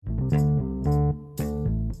Hey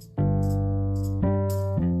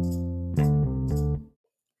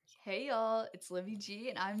y'all, it's Livy G,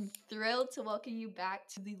 and I'm thrilled to welcome you back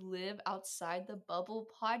to the Live Outside the Bubble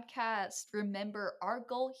podcast. Remember, our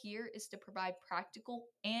goal here is to provide practical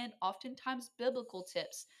and oftentimes biblical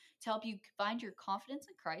tips to help you find your confidence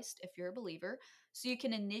in Christ if you're a believer, so you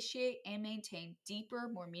can initiate and maintain deeper,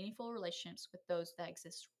 more meaningful relationships with those that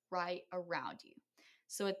exist right around you.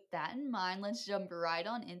 So, with that in mind, let's jump right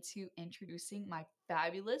on into introducing my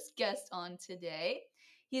fabulous guest on today.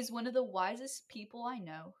 He is one of the wisest people I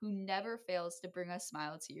know who never fails to bring a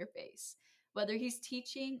smile to your face. Whether he's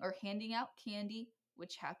teaching or handing out candy,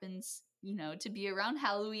 which happens, to be around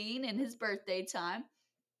Halloween and his birthday time,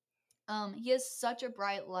 he has such a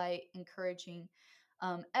bright light, encouraging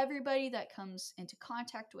everybody that comes into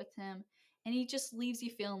contact with him, and he just leaves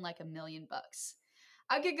you feeling like $1,000,000.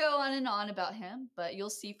 I could go on and on about him, but you'll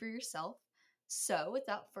see for yourself. So,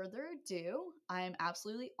 without further ado, I am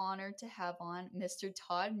absolutely honored to have on Mr.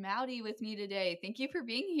 Todd Moudy with me today. Thank you for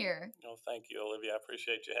being here. Oh, thank you, Olivia. I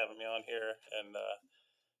appreciate you having me on here, and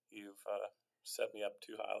you've set me up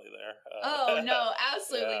too highly there. Oh, no,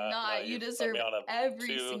 absolutely Yeah, no, not. You you've put deserve me on every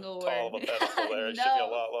too single tall word. of a pedestal there. It should be a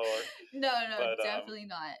No, lot lower. no, But definitely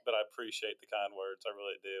not. but I appreciate the kind words. I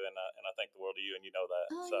really do, and I think the world of you, and you know that.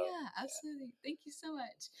 Oh, So yeah, absolutely. Thank you so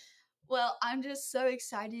much. Well, I'm just so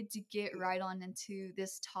excited to get right on into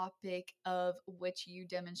this topic of which you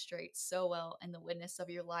demonstrate so well in the witness of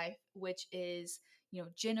your life, which is,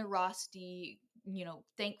 generosity,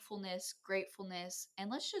 thankfulness, gratefulness. And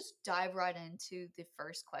let's just dive right into the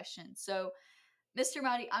first question. So, Mr.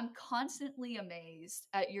 Moudy, I'm constantly amazed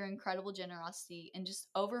at your incredible generosity and just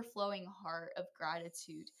overflowing heart of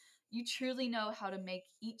gratitude. You truly know how to make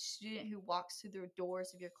each student who walks through the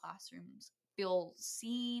doors of your classrooms feel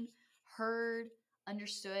seen, heard,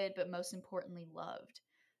 understood, but most importantly, loved.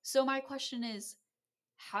 So, my question is,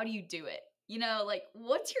 how do you do it?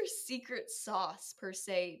 What's your secret sauce, per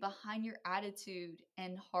se, behind your attitude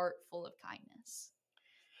and heart full of kindness?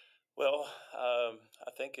 well,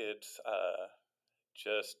 I think it's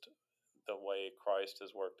just the way Christ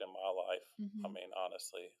has worked in my life. I Mm-hmm. mean,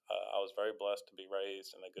 honestly, I was very blessed to be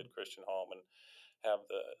raised in a good Christian home and have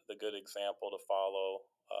the good example to follow,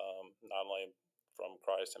 not only from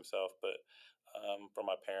Christ Himself, but from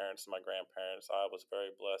my parents and my grandparents. I was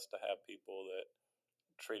very blessed to have people that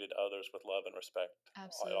treated others with love and respect at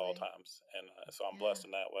all Absolutely. times, and so I'm Yeah. blessed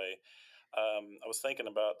in that way. I was thinking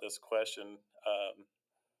about this question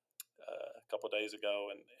a couple of days ago,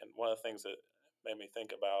 and one of the things that made me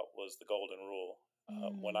think about was the golden rule.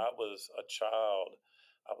 When Mm. I was a child,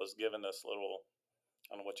 I was given this little,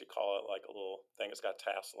 I don't know what you call it, like a little thing that's got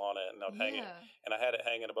tassel on it, and I'd hang it, Yeah. and I had it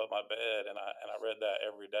hanging above my bed, and I read that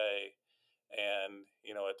every day, and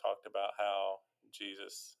it talked about how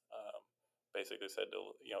Jesus basically said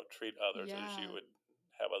to treat others as you Yeah. would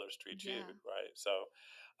have others treat you, Yeah. right? So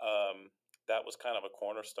that was kind of a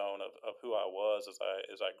cornerstone of who I was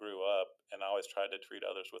as I grew up, and I always tried to treat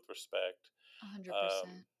others with respect, um,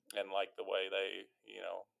 100%. and like the way they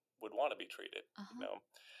would want to be treated, Uh-huh.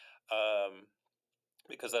 um,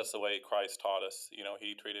 because that's the way Christ taught us.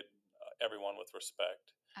 He treated everyone with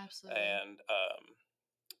respect, Absolutely. and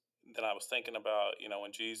then I was thinking about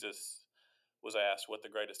when Jesus was asked what the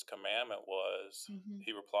greatest commandment was, Mhm.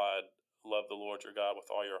 he replied, "Love the Lord your God with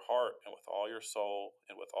all your heart and with all your soul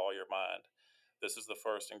and with all your mind. This is the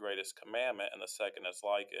first and greatest commandment, and the second is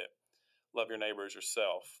like it. Love your neighbor as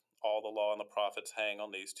yourself. All the law and the prophets hang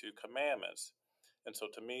on these two commandments." And so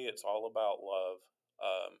to me, it's all about love.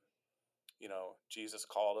 Um, Jesus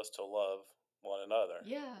called us to love one another,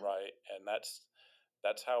 Yeah. right? And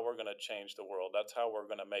that's how we're going to change the world. That's how we're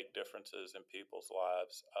going to make differences in people's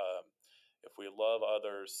lives. If we love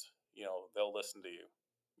others, they'll listen to you,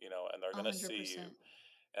 and they're going to see you, 100%.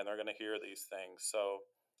 and they're going to hear these things. So,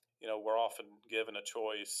 we're often given a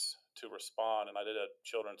choice to respond. And I did a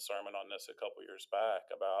children's sermon on this a couple years back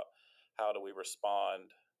about how do we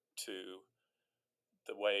respond to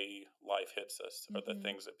the way life hits us or the Mhm.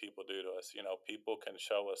 things that people do to us. People can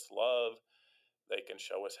show us love, they can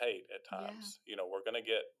show us hate at Yeah. times. We're going to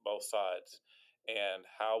get both sides, and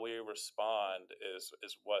how we respond is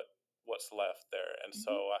what's left there. And Mhm.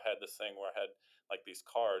 so I had this thing where I had like these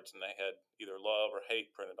cards, and they had either love or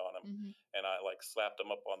hate printed on them, Mhm. and I like slapped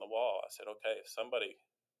them up on the wall. I said, okay, if somebody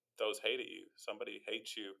throws hate at you, somebody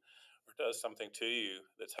hates you, or does something to you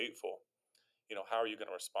that's hateful, how are you going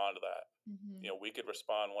to respond to that? Mhm. We could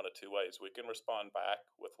respond one of two ways. We can respond back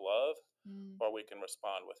with love, Mm. or we can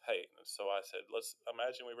respond with hate. And so I said, let's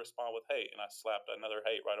imagine we respond with hate. And I slapped another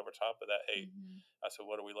hate right over top of that hate. Mhm. I said,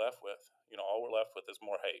 what are we left with? All we're left with is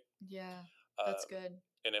more hate. Yeah. That's Um, good.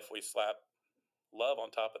 and if we slap love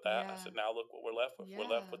on top of that, I Yeah. said, now look what we're left with. We're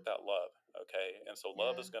left Yeah. with that love. Okay. And so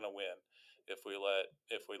love Yeah. is going to win if we let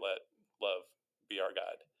love be our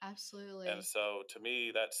guide. And Absolutely. so to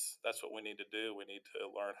me, that's what we need to do. We need to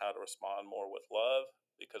learn how to respond more with love,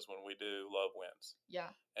 because when we do, love wins.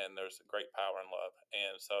 Yeah. And there's a great power in love.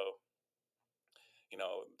 And so,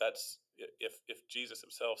 that's if Jesus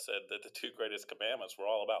himself said that the two greatest commandments were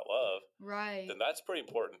all about love, Right. then that's pretty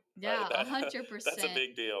important, right? Yeah, a That hundred that's a percent.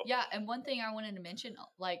 big deal. Yeah, and one thing I wanted to mention,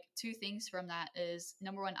 like two things from that is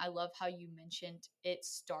number one, I love how you mentioned it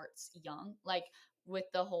starts young, like with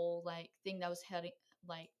the whole like thing that was heading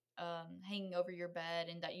like hanging over your bed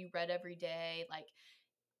and that you read every day, like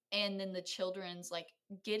and then the children's like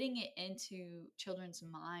getting it into children's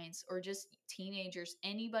minds or just teenagers,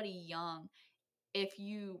 anybody young, if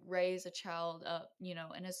you raise a child up, in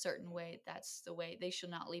a certain way, that's the way they shall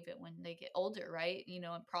not leave it when they get older, right? In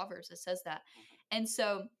Proverbs, it says that. Mhm. And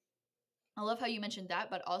so I love how you mentioned that,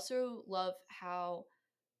 but also love how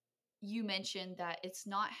you mentioned that it's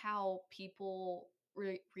not how people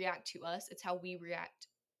react to us, it's how we react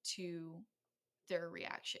to their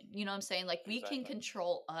reaction. You know what I'm saying? Like we can Exactly.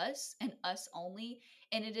 control us and us only,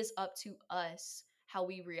 and it is up to us how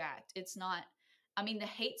we react. It's not, I mean, the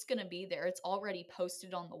hate's going to be there. It's already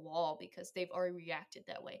posted on the wall because they've already reacted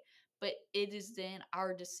that way. But it is then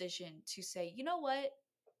our decision to say, you know what?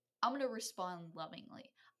 I'm going to respond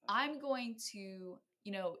lovingly. Mhm. I'm going to,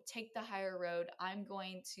 take the higher road. I'm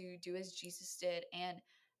going to do as Jesus did and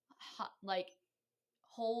like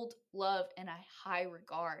hold love in a high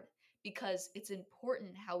regard because it's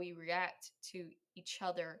important how we react to each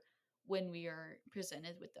other when we are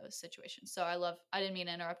presented with those situations. So I didn't mean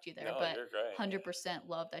to interrupt you there, No, but you're great. 100%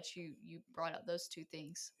 love that you brought up those two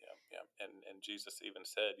things. Yeah, yeah. And Jesus even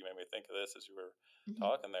said, you made me think of this as you were Hmm.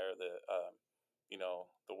 talking there, that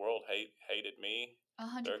the world hated me,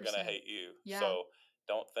 they're gonna 100%. hate you. Yeah. So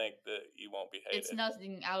don't think that you won't be It's hated.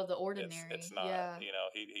 nothing out of the It's ordinary. not. Yeah.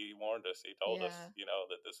 He warned us. He told us, Yeah.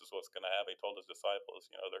 that this is what's gonna happen. He told his disciples,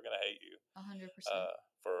 they're gonna hate you 100%.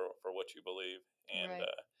 for what you believe. And Right.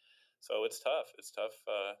 so it's tough. It's tough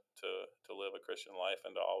to live a Christian life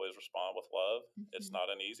and to always respond with love. It's Hmm. not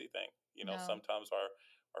an easy thing. No. Sometimes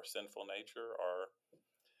our sinful nature, our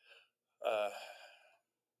uh,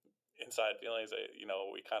 inside feelings,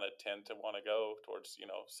 we kind of tend to want to go towards,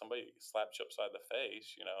 somebody slaps you upside the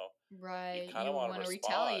face, you Right. kind of You want to want to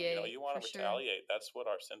respond. retaliate You want for to sure. retaliate. That's what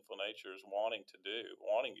our sinful nature is wanting to do,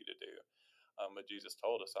 wanting you to do. But Jesus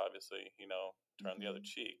told us, obviously, turn the other Hmm.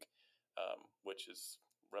 cheek, which is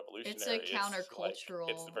It's a revolutionary. It's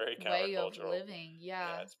countercultural very way of countercultural. living.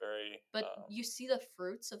 Yeah. Yeah, it's very, But you see the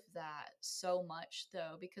fruits of that so much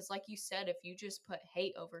though, because like you said, if you just put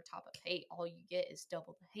hate over top of hate, all you get is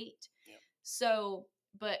double the hate. yeah. So,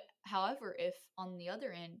 but however, if on the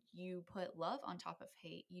other end you put love on top of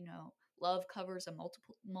hate, love covers a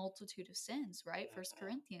multitude of sins, right? First Hmm.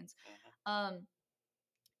 Corinthians. Hmm. Um,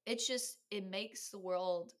 it's just it makes the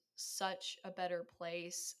world such a better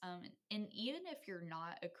place. And even if you're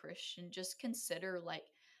not a Christian, just consider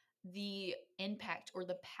like the impact or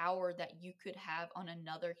the power that you could have on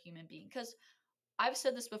another human being. Because I've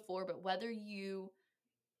said this before, but whether you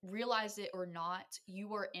realize it or not,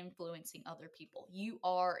 you are influencing other people. You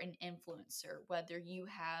are an influencer, whether you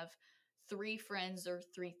have three friends or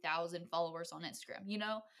 3,000 followers on Instagram,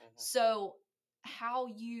 Hmm. So, how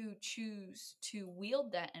you choose to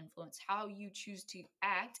wield that influence, how you choose to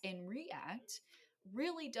act and react,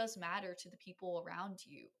 really does matter to the people around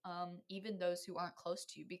you, even those who aren't close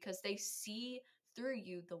to you, because they see through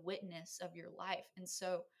you the witness of your life. And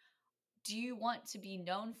so, do you want to be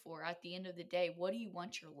known for at the end of the day? What do you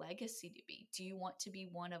want your legacy to be? Do you want to be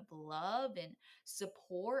one of love and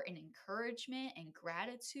support and encouragement and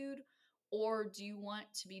gratitude? Or do you want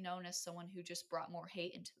to be known as someone who just brought more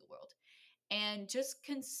hate into the world? And just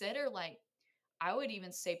consider, like, I would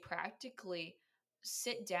even say practically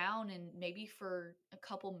sit down and maybe for a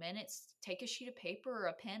couple minutes, take a sheet of paper or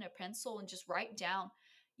a pen, a pencil, and just write down,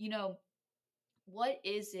 you know, what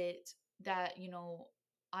is it that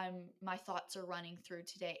I'm my thoughts are running through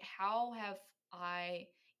today? How have I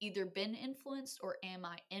either been influenced or am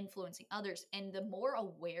I influencing others? And the more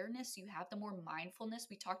awareness you have, the more mindfulness,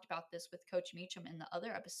 we talked about this with Coach Meacham in the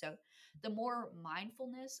other episode, the more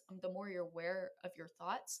mindfulness, the more you're aware of your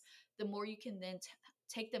thoughts, the more you can then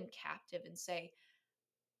take them captive and say,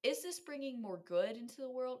 is this bringing more good into the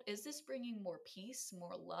world? Is this bringing more peace,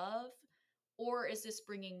 more love? Or is this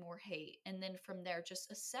bringing more hate? And then from there,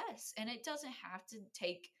 just assess. And it doesn't have to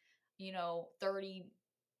take, 30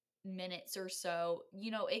 minutes or so.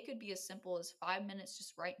 It could be as simple as 5 minutes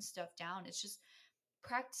just writing stuff down. It's just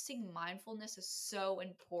practicing mindfulness is so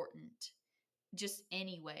important just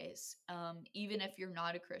anyways, even if you're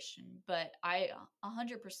not a Christian. But I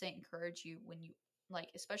 100% encourage you, when you, like,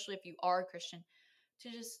 especially if you are a Christian, to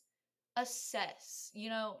just assess,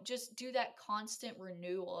 just do that constant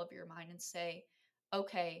renewal of your mind and say,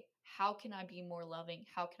 okay, how can I be more loving?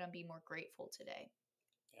 How can I be more grateful today?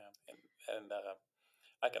 Yeah, and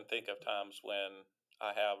I can think of times when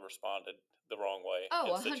I have responded the wrong way Oh,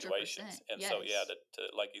 in 100%. situations, and so yeah, Yes. to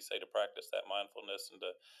like you say, to practice that mindfulness and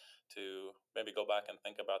to maybe go back and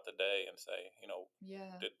think about the day and say,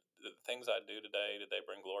 Yeah. did the things I do today, did they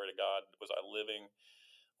bring glory to God? Was I living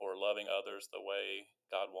or loving others the way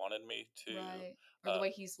God wanted me to? Right. Or the Um,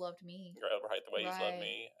 way he's loved me. right, the way He's loved Right.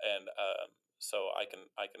 me, and so I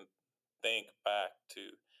can think back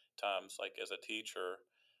to times like as a teacher.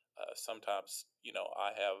 Sometimes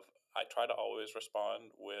I try to always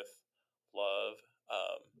respond with love.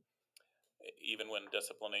 Um, Even when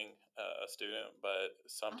disciplining a student, but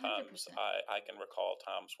sometimes 100%. I can recall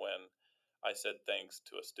times when I said things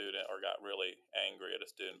to a student or got really angry at a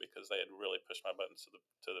student because they had really pushed my buttons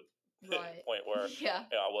to the Right. point where Yeah.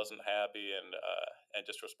 I wasn't happy and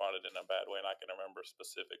just responded in a bad way. And I can remember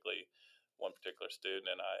specifically one particular student,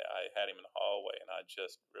 and I had him in the hallway, and I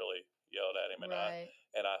just really yelled at him, and Right.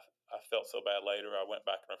 I felt so bad later. I went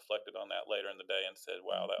back and reflected on that later in the day and said,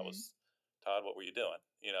 "Wow, that Hmm. was Todd. What were you doing?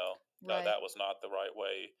 Right. That was not the right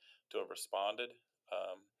way to have responded."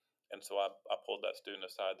 And so I pulled that student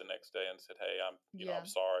aside the next day and said, "Hey, I'm Yeah.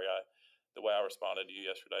 sorry. The way I responded to you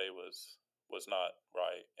yesterday was not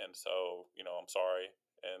right, and so I'm sorry."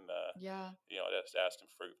 And Yeah. I just asked him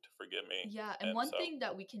to forgive me, Yeah, and and one so thing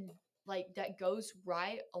that we can, like, that goes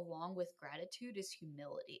right along with gratitude is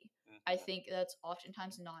humility. I hmm think that's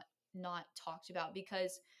oftentimes not talked about,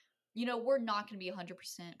 because we're not going to be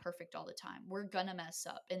 100% perfect all the time. We're going to mess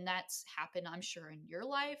up, and that's happened, I'm sure, in your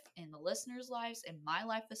life, in the listeners' lives, in my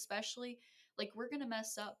life especially. Like, we're going to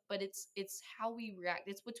mess up, but it's how we react.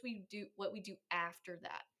 It's what we do after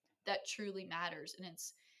that that truly matters, and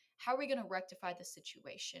it's how are we going to rectify the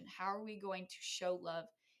situation? How are we going to show love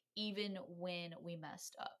even when we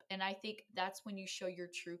messed up? And I think that's when you show your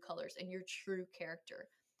true colors and your true character.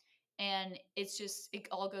 And it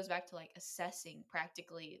all goes back to, like, assessing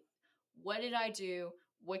practically, what did I do?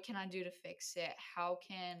 What can I do to fix it? How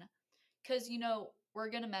can, because we're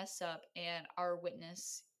going to mess up, and our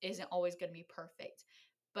witness isn't always going to be perfect.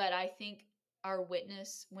 But I think our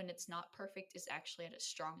witness, when it's not perfect, is actually at its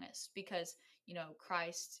strongest, because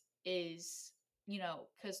Christ is,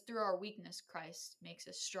 because through our weakness Christ makes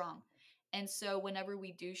us strong. And so whenever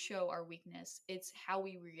we do show our weakness, it's how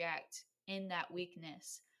we react in that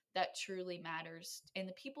weakness that truly matters, and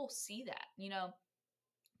the people see that.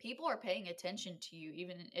 People are paying attention to you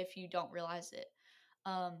even if you don't realize it.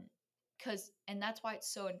 um because and that's why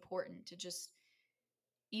it's so important to just,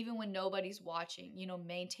 even when nobody's watching,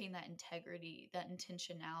 maintain that integrity, that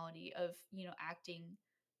intentionality of acting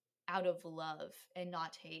out of love and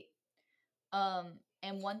not hate.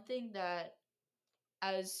 And one thing that,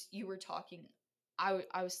 as you were talking, I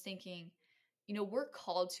was thinking, we're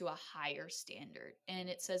called to a higher standard, and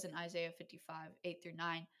it says in Isaiah 55 8 through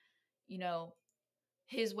 9, you know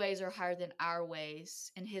his ways are higher than our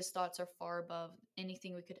ways, and his thoughts are far above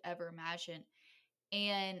anything we could ever imagine.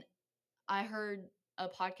 And I heard a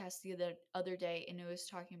podcast the other day, and it was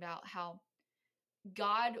talking about how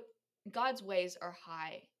God God's ways are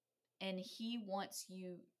high, and he wants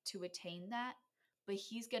you to attain that, but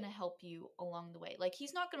he's going to help you along the way. Like,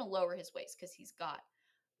 he's not going to lower his ways because he's God,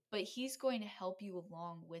 but he's going to help you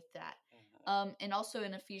along with that. And also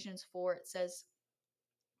in Ephesians 4, it says,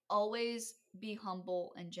 always be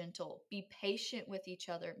humble and gentle. Be patient with each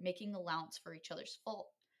other, making allowance for each other's fault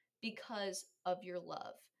because of your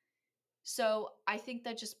love. So I think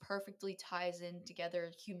that just perfectly ties in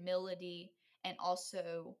together humility, and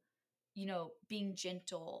also, being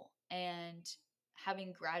gentle and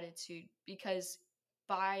having gratitude, because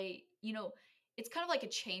by, it's kind of like a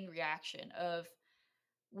chain reaction of,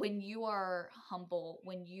 when you are humble,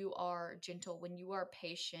 when you are gentle, when you are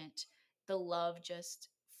patient, the love just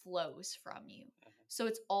flows from you. So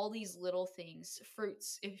it's all these little things,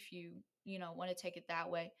 fruits, if you want to take it that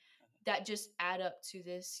way, that just add up to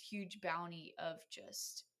this huge bounty of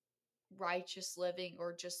just righteous living,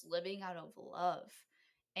 or just living out of love.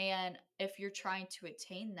 And if you're trying to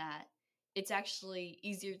attain that, it's actually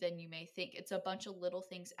easier than you may think. It's a bunch of little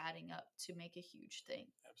things adding up to make a huge thing.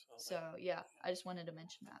 absolutely. So, yeah, I just wanted to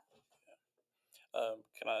mention that.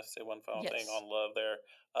 Can I say one final thing Yes. on love there?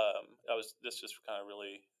 This just kind of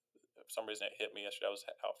really, for some reason, it hit me yesterday. I was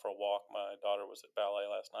out for a walk. My daughter was at ballet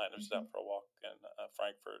last night, and I was Hmm. out for a walk in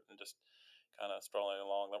Frankfurt, and just kind of strolling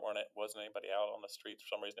along. Wasn't anybody out on the streets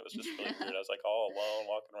for some reason. It was just really weird. I was like all alone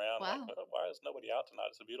walking around. I'm like, Wow. why is nobody out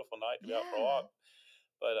tonight? It's a beautiful night to be out for a Yeah. walk.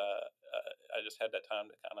 But I just had that time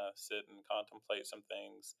to kind of sit and contemplate some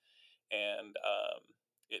things, and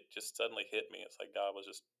it just suddenly hit me. It's like God was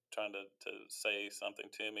just trying to say something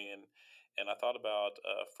to me, and I thought about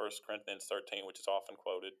 1 Corinthians 13, which is often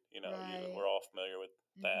quoted. Right. We're all familiar with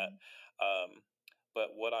that. Mhm. Um,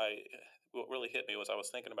 but what really hit me was I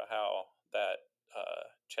was thinking about how that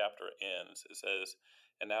chapter ends. It says,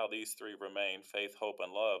 "And now these three remain: faith, hope,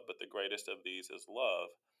 and love. But the greatest of these is love."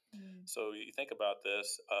 Mm. So you think about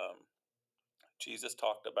this. Jesus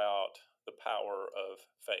talked about the power of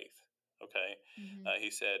faith. Okay. Mhm. He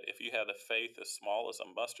said, if you have the faith as small as a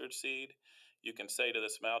mustard seed, you can say to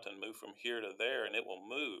this mountain, move from here to there, and it will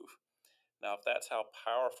move. Now, if that's how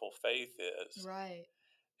powerful faith is, Right.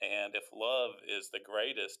 and if love is the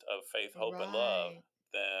greatest of faith, hope, and love, Right.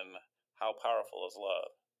 then how powerful is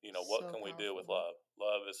love? What So can we do with powerful. love?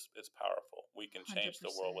 Love is powerful. We can change the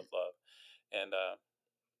world with 100%. love. And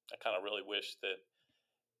I kind of really wish that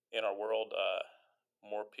in our world,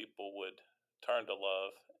 more people would turn to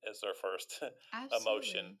love as their first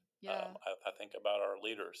emotion. Absolutely. Yeah. I think about our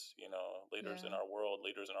leaders, leaders in Yeah. our world,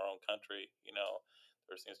 leaders in our own country.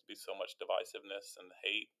 There seems to be so much divisiveness and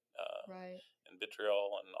hate Right. and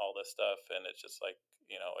vitriol and all this stuff. And it's just like,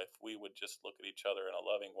 if we would just look at each other in a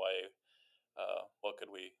loving way, what could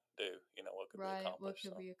we do? What could we Right. What accomplish?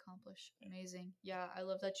 could So, we accomplish? yeah, Amazing. Yeah, I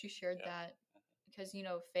love that you shared yeah, that because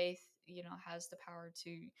faith, has the power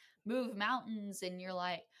to move mountains and you're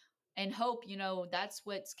like and hope, that's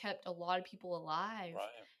what's kept a lot of people alive.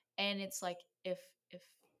 right. And it's like if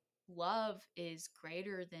love is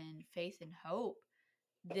greater than faith and hope,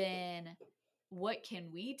 then what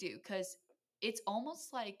can we do? Cuz it's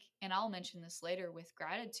almost like, and I'll mention this later with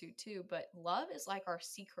gratitude too, but love is like our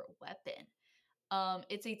secret weapon.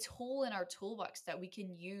 It's a tool in our toolbox that we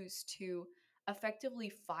can use to effectively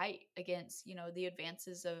fight against the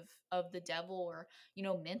advances of the devil, or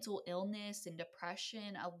mental illness and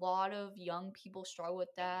depression. A lot of young people struggle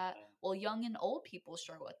with that. Hmm. Well, young and old people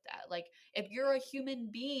struggle with that. Like, if you're Yeah, a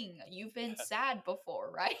human being, you've been yeah, sad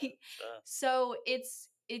before, right? sure. So it's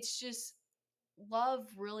just, love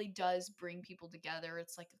really does bring people together.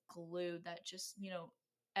 It's like a glue that just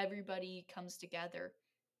everybody comes together.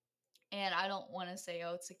 And I don't want to say,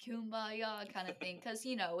 oh, it's a kumbaya kind of thing, because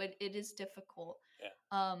it is difficult. Yeah,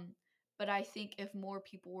 Um, but I think if more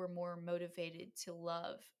people were more motivated to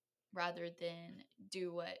love rather than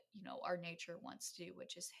do what our nature wants to do,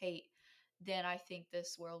 which is hate, then I think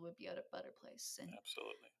this world would be at a better place. And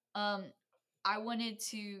absolutely. um, I wanted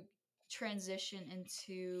to transition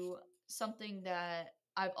into something that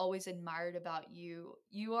I've always admired about you.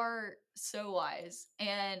 You are so wise,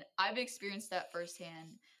 and I've experienced that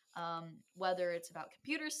firsthand. Whether it's about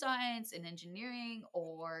computer science and engineering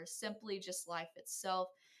or simply just life itself,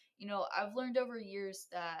 I've learned over years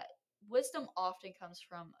that wisdom often comes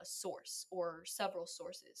from a source or several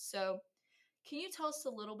sources. So, can you tell us a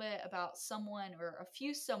little bit about someone or a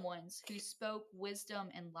few someones who spoke wisdom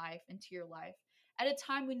and life into your life at a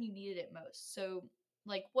time when you needed it most? So,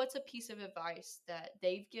 like, what's a piece of advice that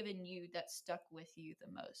they've given you that stuck with you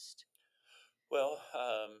the most? Well,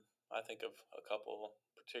 I think of a couple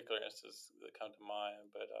particular instances that come to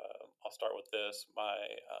mind, but I'll start with this.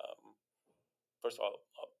 First of all,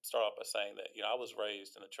 I'll start off by saying that I was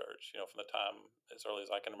raised in the church. From the time as early as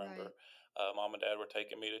I can remember, Right. mom and dad were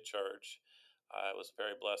taking me to church. I was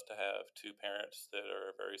very blessed to have two parents that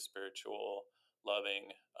are very spiritual, loving,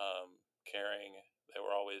 caring. They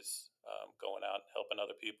were always going out and helping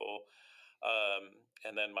other people.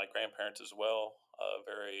 And then my grandparents as well,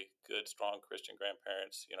 very good, strong Christian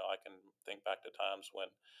grandparents. I can think back to times when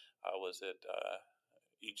I was at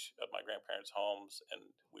each of my grandparents' homes and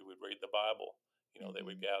we would read the Bible. They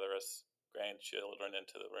would Mm-hmm. gather us grandchildren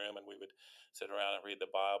into the room and we would sit around and read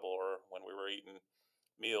the Bible. Or when we were eating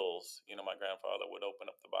meals, my grandfather would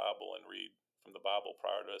open up the Bible and read from the Bible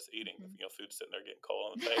prior to us eating. Mm-hmm. Food sitting there getting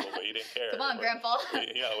cold on the table, but he didn't care. Come on, Grandpa.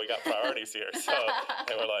 We got priorities here. So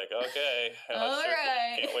they were like, okay, I All sure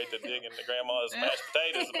right. can't wait to dig into grandma's mashed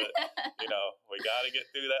potatoes, but we got to get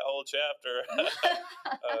through that whole chapter.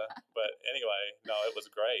 But anyway, no, it was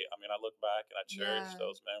great. I mean, I look back and I cherish Yeah.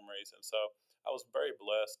 those memories. And so I was very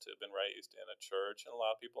blessed to have been raised in a church, and a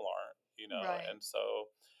lot of people aren't. Right. And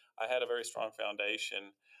so I had a very strong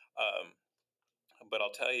foundation. Um, but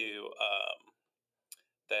I'll tell you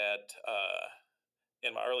that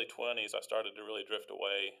in my early 20s, I started to really drift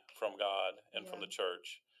away from God and from Yeah. the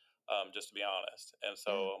church, just to be honest. And Yeah.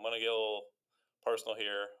 so I'm going to get a little personal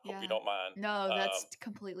here. Hope you Yeah. don't mind. No, that's But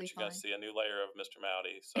completely you're going to fine. see a new layer of Mr.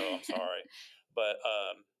 Moudy, so I'm sorry. But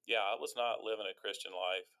yeah, I was not living a Christian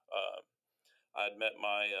life. I'd met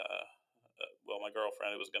my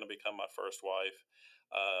girlfriend, who was going to become my first wife.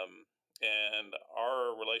 Um, and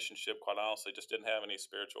our relationship, quite honestly, just didn't have any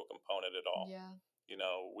spiritual component at all. Yeah.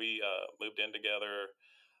 We moved in together,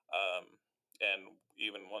 um, and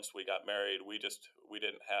even once we got married, we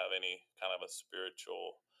didn't have any kind of a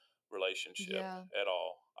spiritual relationship Yeah. at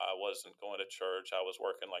all. I wasn't going to church. I was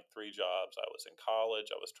working like three jobs. I was in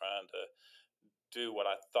college. I was trying to do what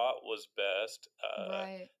I thought was best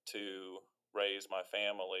Right. to raise my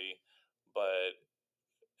family, but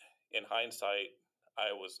in hindsight,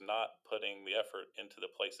 I was not putting the effort into the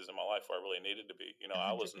places in my life where I really needed to be. A I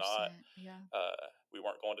hundred was not, percent. Yeah. we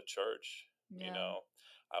weren't going to church. Yeah.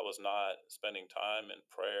 I was not spending time in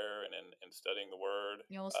prayer and in studying the word.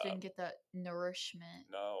 You almost didn't get that nourishment.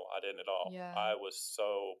 No, I didn't at all. Yeah. I was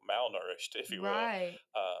so malnourished, if you will. Right.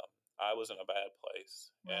 Um, I was in a bad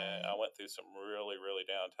place, and I Right. went through some really, really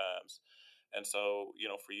down times. And so,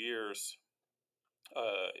 for years,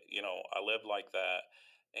 I lived like that.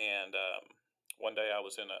 And one day I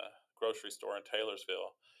was in a grocery store in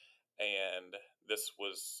Taylorsville, and this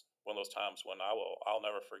was one of those times when I'll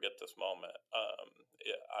never forget this moment.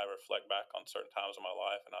 I reflect back on certain times in my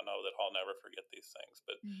life, and I know that I'll never forget these things.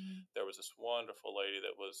 But Mm-hmm. there was this wonderful lady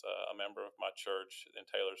that was a member of my church in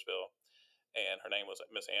Taylorsville, and her name was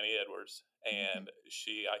Miss Annie Edwards, Mm-hmm. and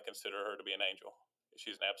I consider her to be an angel.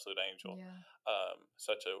 She's an absolute angel. Yeah.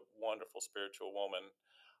 Such a wonderful spiritual woman.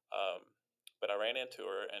 um, but I ran into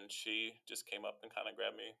her, and she just came up and kind of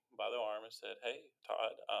grabbed me by the arm and said, "Hey,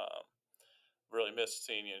 Todd, really missed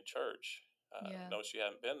seeing you in church. Yeah. Noticed you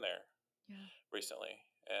haven't been there Yeah. recently."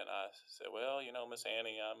 And I said, "Well, Miss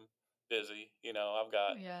Annie, I'm busy. I've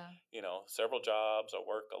got, Yeah. several jobs. I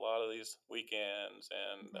work a lot of these weekends,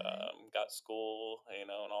 and Right. got school,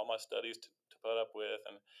 and all my studies to put up with.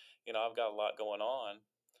 And, I've got a lot going on."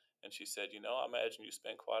 And she said, "I imagine you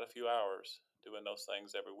spend quite a few hours doing those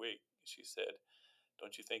things every week." She said,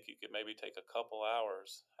 "Don't you think you could maybe take a couple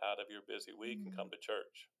hours out of your busy week and Mm. come to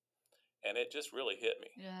church?" And it just really hit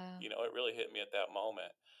me. Yeah. It really hit me at that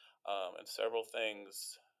moment. And several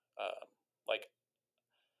things, um, like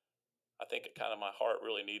I think it kind of my heart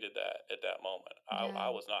really needed that at that moment. I Yeah.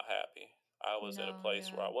 was not happy. I was in a No.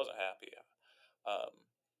 place where Yeah. I wasn't happy. Um,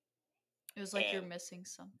 It was like you're and missing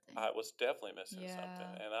something. I was definitely missing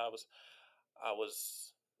something. Yeah. And I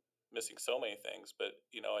was missing so many things. But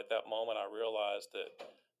at that moment, I realized that,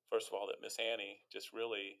 first of all, that Miss Annie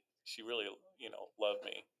she really loved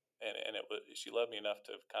me, and she loved me enough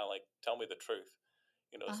to kind of like tell me the truth,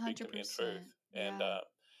 A speak to hundred me in truth. percent.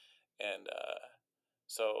 And Yeah.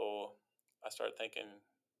 so I started thinking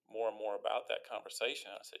more and more about that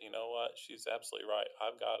conversation. I said, you know what, she's absolutely right.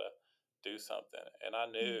 I've got to do something. And I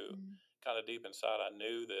knew, Mm-hmm. kind of deep inside, I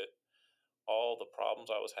knew that all the problems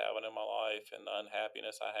I was having in my life and the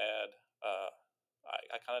unhappiness I had,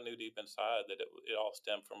 I kind of knew deep inside that it all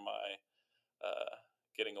stemmed from my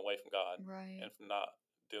getting away from God Right. and from not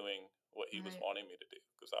doing what He was Right. wanting me to do,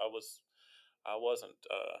 because I wasn't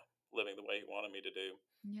living the way He wanted me to do.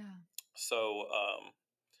 Yeah. So,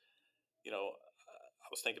 I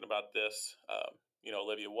was thinking about this.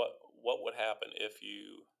 Olivia, what would happen if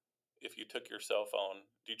you took your cell phone?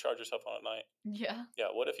 Do you charge your cell phone at night? Yeah. Yeah.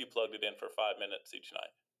 What if you plugged it in for 5 minutes each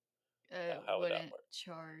night? It How would that wouldn't work?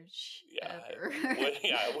 charge Yeah, ever.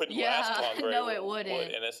 it wouldn't last Yeah. long. No, it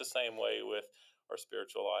wouldn't. And it's the same way with our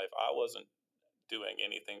spiritual life. I wasn't doing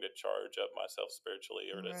anything to charge up myself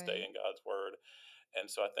spiritually or to stay Right. in God's word.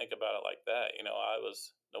 And so I think about it like that.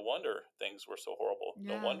 No wonder things were so horrible.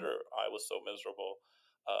 No Yeah. wonder I was so miserable.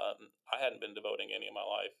 I hadn't been devoting any of my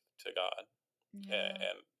life to God, and Yeah.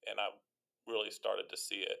 and, and I really started to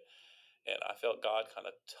see it, and I felt God kind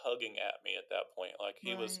of tugging at me at that point, like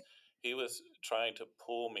Right. He was trying to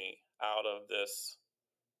pull me out of this,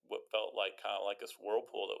 what felt like kind of like this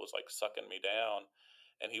whirlpool that was like sucking me down,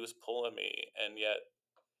 and He was pulling me, and yet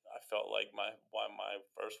I felt like my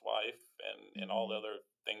first wife and all the Mm-hmm. other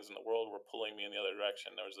things in the world were pulling me in the other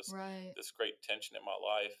direction. There was Right. this great tension in my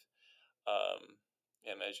life, um,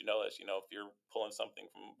 and as you know, if you're pulling something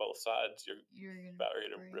from both sides, you're You're gonna about ready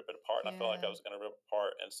to break. rip it apart. And I felt like I Yeah. was going to rip it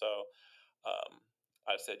apart, and so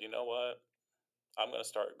I said, you know what, I'm going to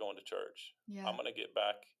start going to church. Yeah. I'm going to get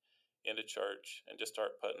back into church and just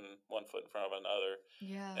start putting one foot in front of another.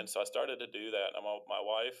 Yeah. And so I started to do that. And my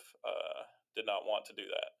wife did not want to do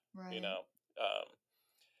that. You Right. know, um,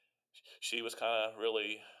 she was kind of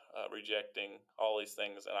really rejecting all these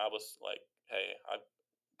things, and I was like, "Hey, I've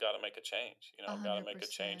got to make a change. A I've got to hundred make a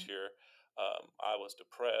change percent. here." I was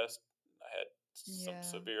depressed. I had some Yeah.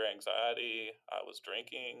 severe anxiety. I was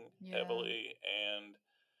drinking Yeah. heavily, and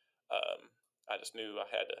I just knew I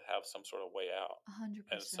had to have some sort of way out. And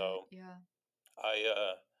 100%. so Yeah.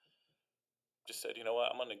 I just said, you know what,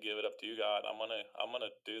 I'm going to give it up to you, God. I'm gonna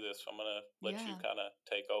do this. I'm gonna let you Yeah. kind of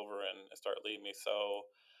take over and start leading me. So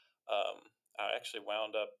I actually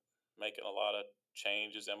wound up making a lot of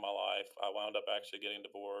changes in my life. I wound up actually getting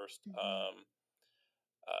divorced, Hmm.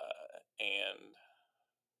 and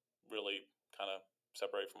really kind of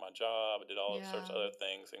separated from my job. I did all sorts of Yeah. other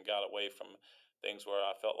things and got away from things where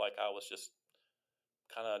I felt like I was just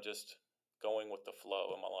kind of just going with the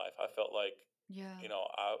flow in my life. I felt like, Yeah.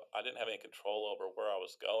 I didn't have any control over where I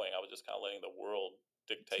was going. I was just kind of letting the world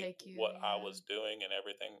dictate Take you. what I Yeah. was doing and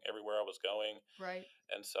everything, everywhere I was going. Right.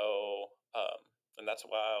 And so, and that's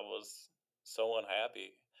why I was so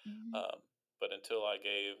unhappy. Hmm. Um, but until I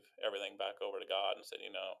gave everything back over to God and said,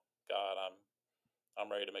 God,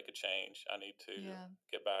 I'm ready to make a change. I need to Yeah.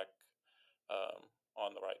 get back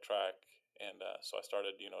on the right track. And so I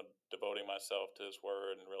started, devoting myself to His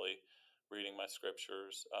Word and really reading my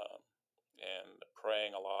scriptures, and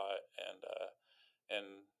praying a lot.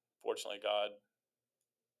 And fortunately, God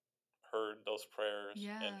heard those prayers, and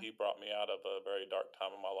Yeah. He brought me out of a very dark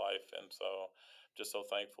time in my life. And so, just so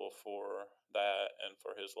thankful for that, and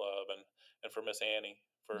for His love, and for Miss Annie,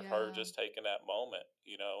 for her Yeah. just taking that moment.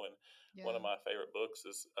 And one of Yeah. my favorite books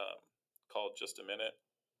is called Just a Minute,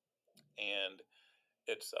 and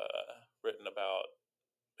it's written about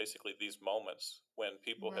basically these moments when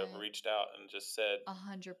people have Right. reached out and just said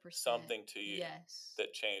 100%. something to you Yes.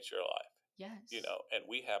 that changed your life. Yes. And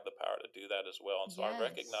we have the power to do that as well. And so I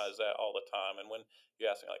recognize Yes. that all the time. And when you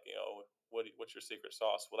ask me, like, what's your secret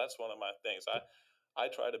sauce? Well, that's one of my things. I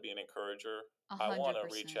try to be an encourager. A I want hundred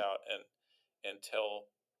to reach percent. out and tell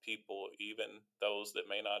people, even those that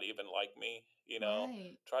may not even like me,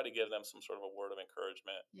 Right. try to give them some sort of a word of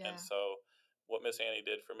encouragement. And Yeah. so what Miss Annie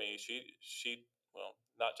did for me, she well,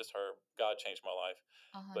 not just her, God changed my life,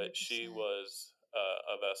 A but hundred she percent. was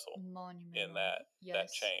a vessel in Monumental. that Yes. And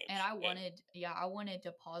change. And I wanted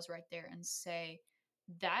to pause right there and say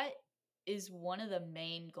that is one of the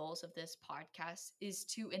main goals of this podcast is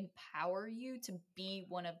to empower you to be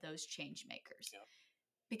one of those change makers. yeah,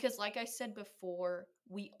 Because like I said before,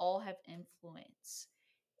 we all have influence.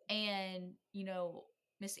 And,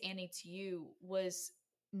 Miss Annie to you was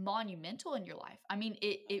monumental in your life. I mean,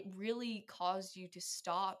 it really caused you to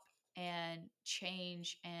stop and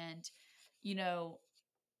change and, you know,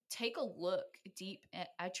 take a look deep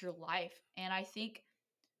at your life. And I think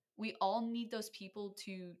we all need those people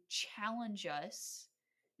to challenge us,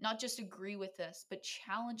 not just agree with us, but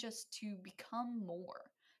challenge us to become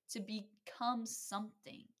more, to become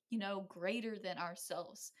something, greater than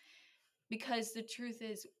ourselves. Because the truth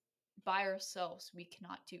is, by ourselves, we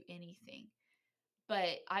cannot do anything.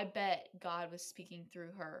 But I bet God was speaking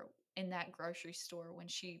through her in that grocery store when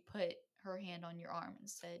she put her hand on your arm and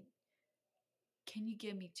said, "Can you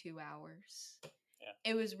give me 2 hours?" yeah,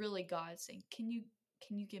 It was really God saying, "Can you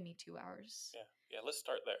give me 2 hours?" yeah, yeah. Let's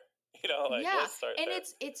start there. Like, Yeah, let's start and there.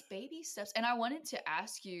 it's baby steps. And I wanted to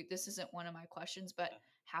ask you, this isn't one of my questions, but Mhm.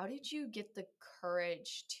 how did you get the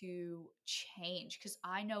courage to change? Cuz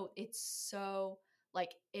I know it's so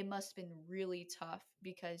like it must have been really tough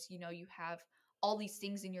because you have all these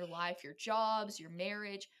things in your life, your jobs, your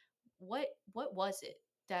marriage. What was it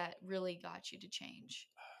that really got you to change?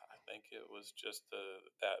 I think it was just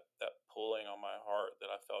that pulling on my heart that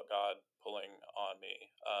I felt God pulling on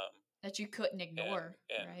me. That you couldn't And ignore,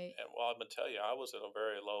 and right? and well, I'm gonna tell you, I was at a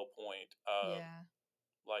very low point. Yeah.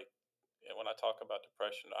 Like, and when I talk about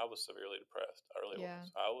depression, I was severely depressed. I really Yeah.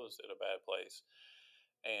 was. I was in a bad place,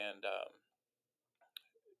 and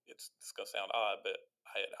it's gonna sound odd, but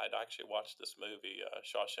I'd actually watched this movie,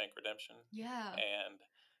 Shawshank Redemption, Yeah. and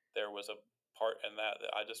there was a part in that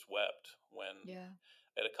I just wept when Yeah.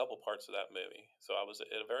 at a couple parts of that movie. So I was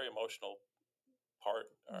at a very emotional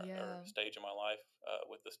part, or Yeah. stage in my life,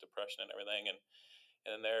 with this depression and everything,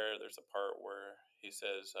 and there's a part where he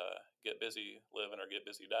says, "Get busy living or get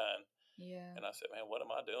busy dying," Yeah. and I said, "Man, what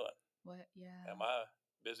am I doing? What? Yeah. Am I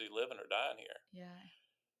busy living or dying here?" Yeah.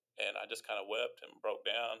 And I just kind of wept and broke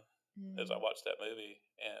down as I Mm. watched that movie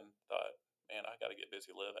and thought, man, I got to get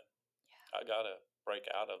busy living. Yeah. I got to break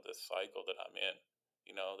out of this cycle that I'm in.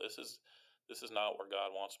 This is not where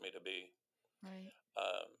God wants me to be. Right.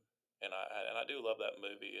 Um, and I do love that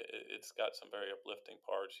movie. It's got some very uplifting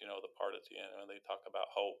parts. The part at the end when they talk about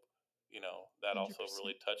hope. That also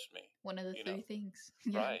really 100%. touched me. One of the You know, three things.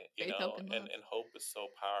 Yeah. right? Faith, hope, and love. And hope is so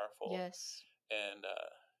powerful. Yes. And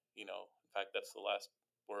in fact, that's the last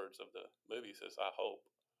words of the movie. Says, "I hope."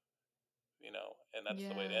 and that's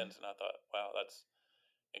the way it Yeah. ends. And I thought, wow, that's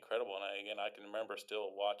incredible. And I can remember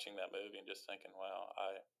still watching that movie and just thinking, wow,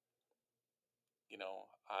 I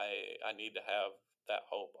need to have that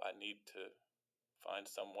hope. I need to find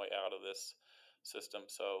some way out of this system.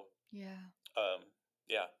 So, Yeah. um,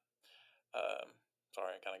 yeah, um,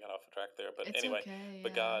 sorry, I kind of got off the track there, but It's anyway, okay.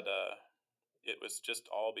 but Yeah. God, it was just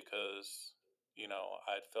all because,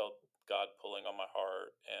 I felt God pulling on my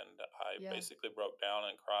heart, and I Yeah. basically broke down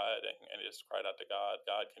and cried and just cried out to God,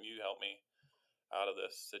 God, can you help me out of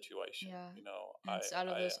this situation? Yeah. You know, And I, it's out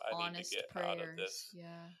of I, those I need to honest get out of prayers. this.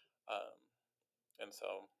 Yeah. Um, and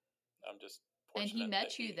so I'm just And he fortunate that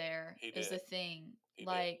met you there he is the did. thing. He did.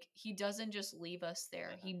 Like, he doesn't just leave us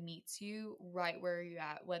there. Hmm. He meets you right where you're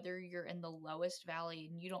at, whether you're in the lowest valley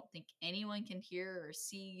and you don't think anyone can hear or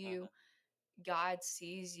see you. Hmm. God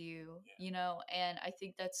sees you, Yeah. and I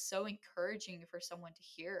think that's so encouraging for someone to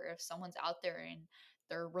hear if someone's out there and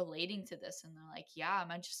they're relating to this and they're like, yeah,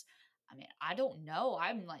 I mean, I don't know.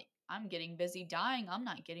 I'm getting busy dying. I'm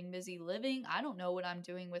not getting busy living. I don't know what I'm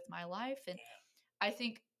doing with my life. And Yeah. I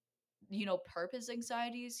think, purpose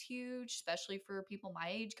anxiety is huge, especially for people my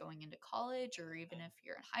age going into college or even Hmm. if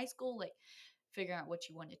you're in high school, like figuring out what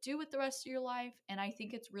you want to do with the rest of your life. And I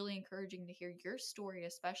think it's really encouraging to hear your story,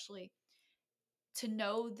 especially to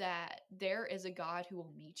know that there is a God who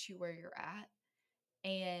will meet you where you're at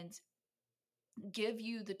and give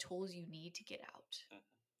you the tools you need to get out. Hmm.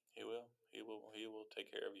 He will. He will. He will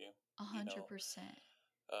take care of you. A You hundred know, percent.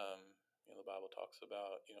 the Bible talks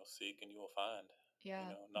about, seek and you will find. Yeah.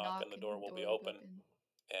 Knock and Knock the and door the will be door will be open, open.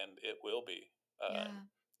 and it will be. Yeah.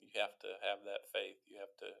 You have to have that faith. You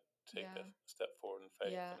have to take a Yeah. step forward in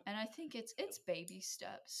faith, Yeah. and And I think it's baby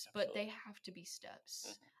steps, but they absolutely. have to be steps.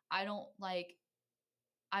 Hmm. I don't like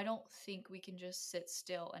I don't think we can just sit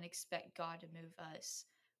still and expect God to move us.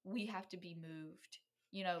 We have to be moved,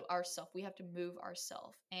 ourself. We have to move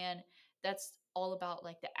ourself. And that's all about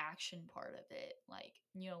like the action part of it. Like,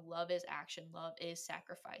 love is action, love is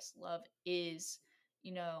sacrifice, love is,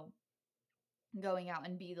 you know, going out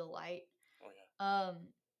and be the light. Oh yeah. Um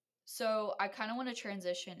so I kind of want to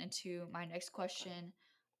transition into my next question.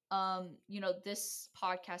 This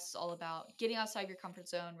podcast is all about getting outside your comfort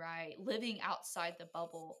zone, right? Living outside the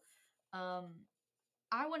bubble. Um,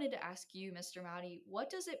 I wanted to ask you, Mr. Moudy, what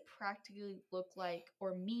does it practically look like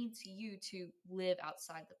or mean to you to live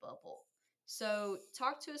outside the bubble? So,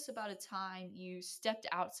 talk to us about a time you stepped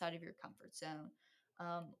outside of your comfort zone,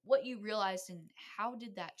 what you realized, and how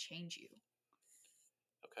did that change you?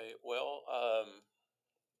 Okay. Well,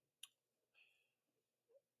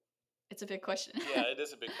 It's a big question. yeah, it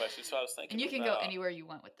is a big question. So I was And thinking you can go about. anywhere you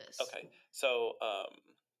want with this. Okay. So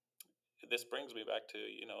this brings me back to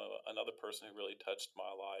another person who really touched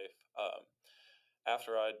my life.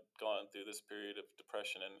 After I'd gone through this period of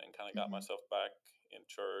depression and kind of got Hmm. myself back in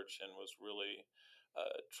church and was really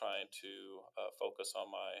trying to focus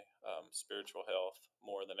on my spiritual health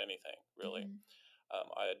more than anything, really. Hmm.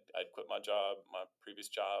 I'd quit my job, my previous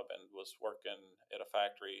job, and was working at a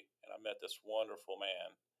factory, and I met this wonderful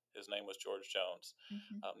man. His name was George Jones,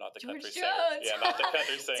 Hmm. not the country George singer. Jones. Yeah, not the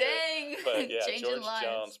country singer, but Dang. yeah, Changing George lives.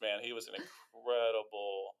 Jones, man, he was an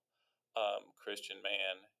incredible Christian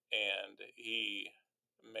man, and he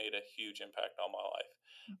made a huge impact on my life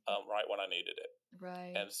Mhm. right when I needed it.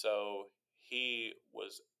 Right. And so he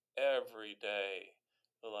was every day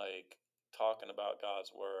like talking about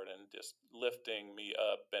God's word and just lifting me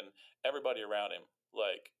up and everybody around him.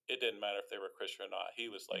 Like it didn't matter if they were Christian or not. He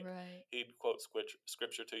was like Right. he'd quote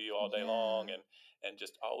scripture to you all day long Yeah. and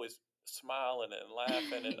just always smiling and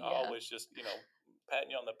laughing and Yeah. always just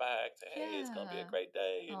patting you on the back, say, hey, it's going to be a Yeah. great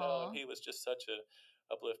day, And Oh. he was just such a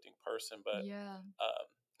uplifting person. But Yeah.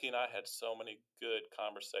 he and I had so many good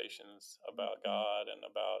conversations about Mhm. God and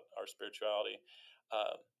about our spirituality.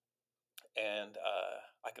 Um, and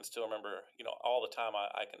I can still remember, all the time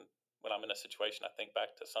I can, when I'm in a situation, I think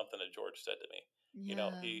back to something that George said to me.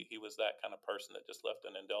 Yeah. He was that kind of person that just left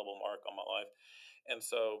an indelible mark on my life. And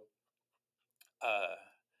so, uh,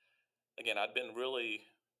 again, I'd been really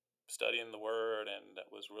studying the word and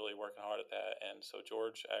was really working hard at that. And so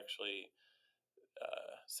George actually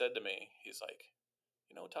said to me, he's like,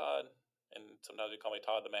 Todd, and sometimes they call me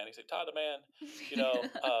Todd the man. He said, Todd the man, you know,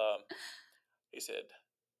 um, he said,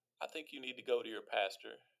 I think you need to go to your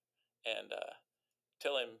pastor and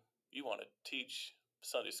tell him you want to teach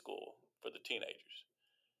Sunday school for the teenagers.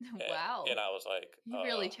 And Wow. I was like, He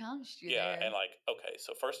really challenged you yeah. And there. like, okay,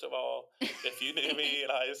 so first of all, if you knew me in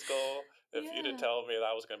high school, if you'd have Yeah. told me that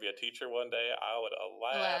I was going to be a teacher one day, I would have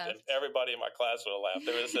laughed, and Laughed. everybody in my class would have laughed.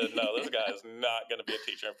 They would have said, no, this guy is not going to be a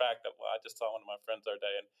teacher. In fact, I just saw one of my friends the other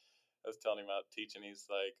day, and I was telling him about teaching. He's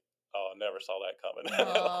like, Oh, never saw that coming. Like,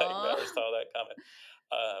 Aw. never saw that coming.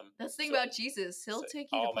 That's the thing So, about Jesus. He'll so, take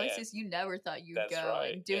you to oh man, places you never thought you'd that's go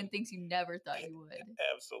right. and doing And things you never thought you would.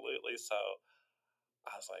 absolutely. So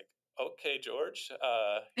I was like, okay, George.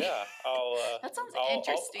 Yeah, That sounds I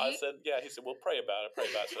interesting. said, yeah. He said, well, pray about it. Pray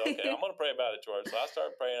about it. I said, okay, I'm going to pray about it, George. So I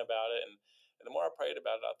started praying about it, and the more I prayed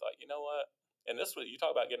about it, I thought, you know what? And this was, you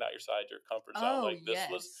talk about getting outside your comfort zone. Oh, Like yes.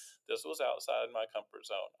 this was outside my comfort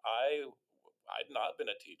zone. I'd not been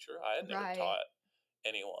a teacher. I had never Right. taught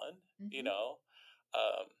anyone. You Mhm. know,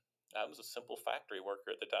 um, I was a simple factory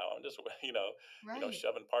worker at the time. I'm just Right.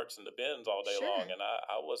 shoving parts in the bins all day long, Sure. and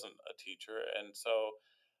I wasn't a teacher, and so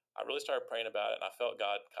I really started praying about it, and I felt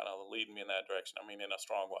God kind of leading me in that direction. I mean, in a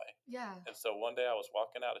strong way. Yeah. And so one day I was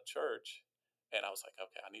walking out of church, and I was like,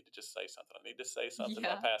 okay, I need to just say something. I need to say something to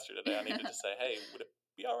my Yeah. pastor today. I need to just say, hey, would it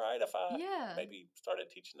be all right if I Yeah. maybe started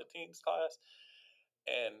teaching the teens class?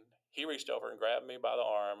 And he reached over and grabbed me by the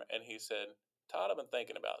arm, and he said, Todd, I've been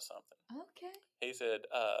thinking about something. Okay. He said,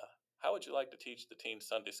 how would you like to teach the teen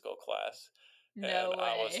Sunday school class? And No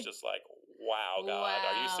I was way. just like, wow, God,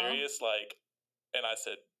 are you Wow. serious? Like, and I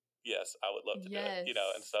said, yes, I would love to do it, and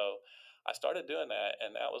Yes. so I started doing that,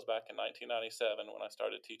 and that was back in 1997 when I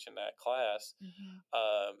started teaching that class.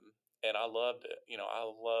 Mhm. And I loved it. I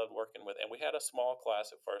loved working with, and we had a small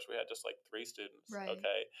class at first. We had just like 3 students, Right.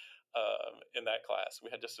 okay, in that class. We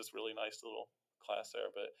had just this really nice little class there,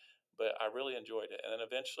 but I really enjoyed it. And then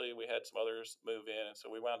eventually we had some others move in, and so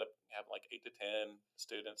we wound up having like 8 to 10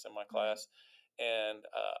 students in my Right. class. And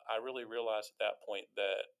I really realized at that point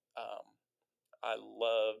that I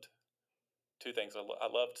loved two things. I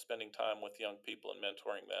loved spending time with young people and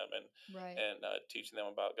mentoring them Right. and teaching them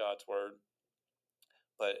about God's word.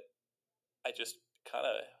 But I just kind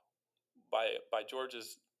of by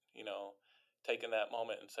George's, you know, taking that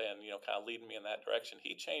moment and saying, kind of leading me in that direction,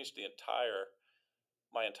 he changed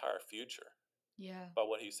my entire future Yeah. by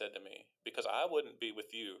what he said to me, because I wouldn't be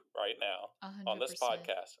with you right now on this 100%.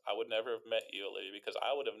 podcast. I would never have met you, Olivia, because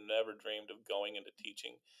I would have never dreamed of going into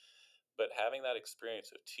teaching. But having that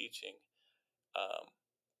experience of teaching, um,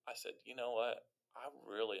 I said, you know what? I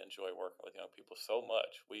really enjoy working with young people so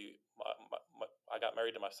much. I got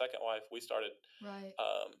married to my second wife. We started Right.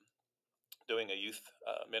 um, doing a youth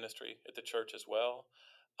ministry at the church as well.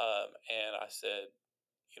 And I said,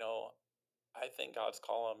 you know, I think God's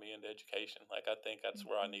calling me into education. Like, I think that's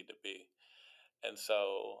where I Mhm. need to be. And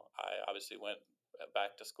so I obviously went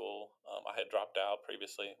back to school. I had dropped out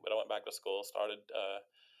previously, but I went back to school, started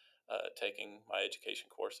taking my education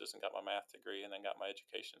courses and got my math degree, and then got my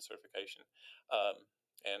education certification,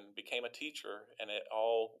 and became a teacher. And it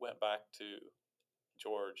all went back to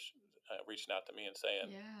George reaching out to me and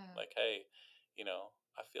saying, Yeah. like, hey,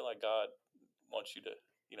 I feel like God wants you to,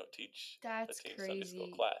 teach a That's teen Sunday school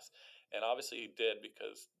crazy. class. And obviously he did,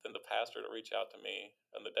 because then the pastor to reach out to me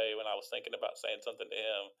on the day when I was thinking about saying something to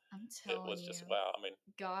him, I'm it telling was just, you. wow. I mean,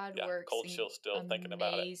 God yeah, works cold in chill still thinking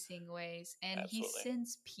about it. amazing ways, and He Absolutely.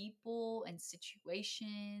 sends people and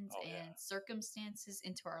situations Oh, yeah. and circumstances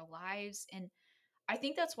into our lives. And I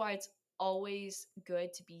think that's why it's always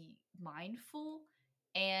good to be mindful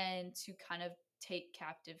and to kind of take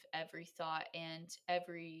captive every thought and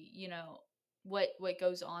every, what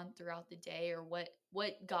goes on throughout the day, or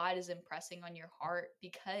what God is impressing on your heart,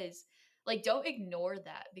 because like don't ignore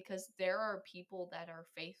that, because there are people that are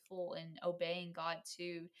faithful and obeying God to,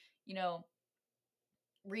 you know,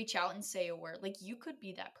 reach out and say a word. Like you could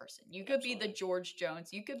be that person. You could be the Absolutely. George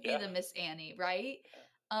Jones. You could be Yeah. the Miss Annie, right? Yeah.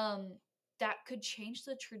 Um, that could change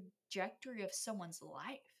the trajectory of someone's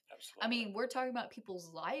life. I Absolutely. mean, we're talking about people's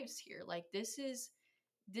lives here. Like this is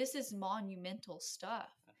monumental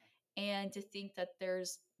stuff. Mhm. And to think that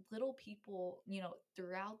there's little people,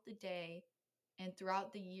 throughout the day and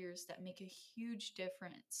throughout the years that make a huge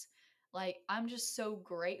difference. Like I'm just so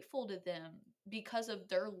grateful to them because of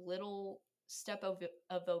their little step of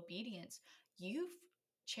obedience. You've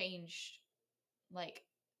changed like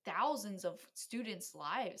thousands of students'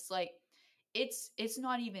 lives. Like it's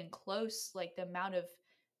not even close, like the amount of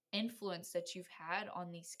influence that you've had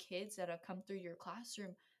on these kids that have come through your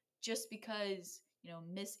classroom, just because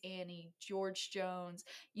Miss Annie, George Jones,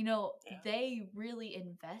 Yeah. they really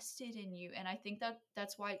invested in you. And I think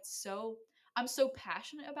that's why I'm so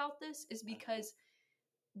passionate about this, is Hmm. because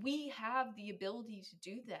we have the ability to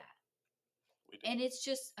do that. We do. And it's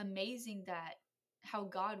just amazing that how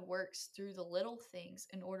God works through the little things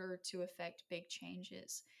in order to affect big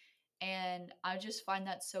changes. And I just find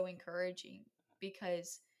that so encouraging,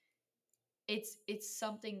 because it's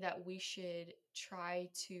something that we should try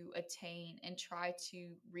to attain and try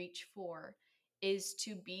to reach for, is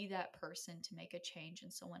to be that person to make a change in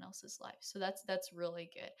someone else's life. So that's really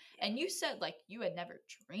good. Yeah. And you said like you had never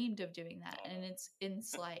dreamed of doing that, Oh, and no.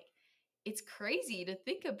 it's like it's crazy to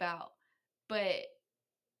think about, but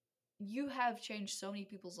you have changed so many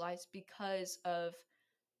people's lives because of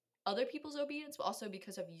other people's obedience, but also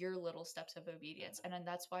because of your little steps of obedience. Mhm. And then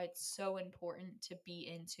that's why it's so important to be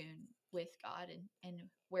in tune with God and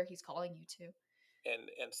where He's calling you to.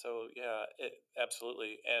 And so yeah,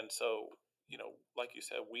 absolutely. And so, like you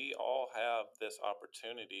said, we all have this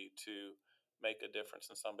opportunity to make a difference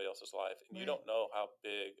in somebody else's life, and you Right. don't know how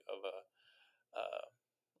big of a uh,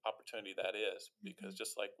 opportunity that is, because Hmm.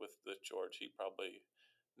 just like with George, he probably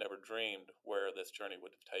never dreamed where this journey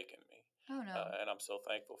would have taken me. Oh no. And I'm so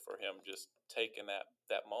thankful for him just taking that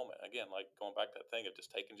moment again, like going back to that thing of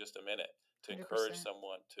just taking just a minute to encourage 100%.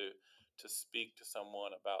 someone, to speak to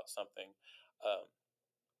someone about something. Um,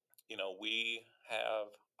 we have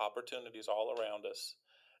opportunities all around us.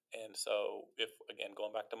 And so, if again,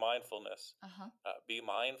 going back to mindfulness, Uh-huh. be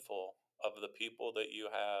mindful of the people that you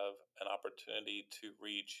have an opportunity to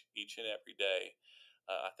reach each and every day.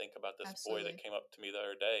 I think about this boy that Absolutely. came up to me the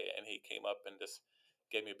other day, and he came up and just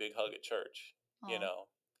gave me a big hug at church, Aw.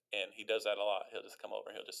 and he does that a lot. He'll just come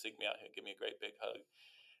over, he'll just seek me out, he'll give me a great big hug.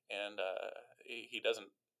 And he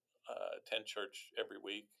doesn't attend church every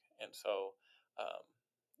week. And so, um,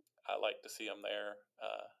 I like to see him there.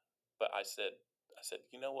 But I said,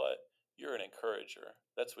 you know what? You're an encourager.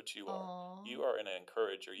 That's what you are. Aw. You are an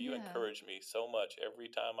encourager. You Yeah. encourage me so much every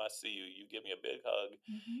time I see you. You give me a big hug,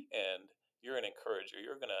 Hmm. and you're an encourager.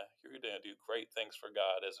 You're gonna do great things for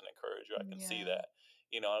God as an encourager. I can see Yeah. that.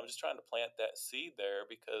 I'm just trying to plant that seed there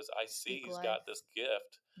because I see Speak he's life. got this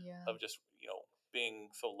gift Yeah. of just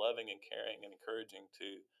being so loving and caring and encouraging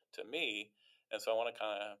to me. And so I want to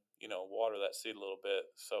kind of water that seed a little bit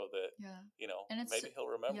so that Yeah. And it's, maybe he'll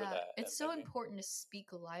remember yeah, that, and it's so maybe. important to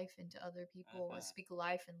speak life into other people and Hmm. speak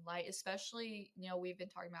life and light, especially, we've been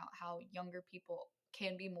talking about how younger people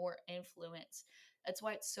can be more influenced. That's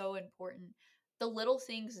why it's so important. The little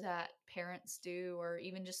things that parents do, or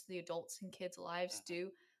even just the adults in kids' lives Hmm.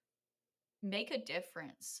 do, make a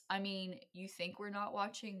difference. I mean, you think we're not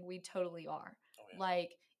watching, we totally are. Oh yeah.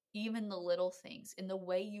 Like, even the little things and the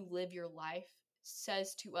way you live your life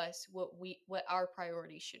says to us what our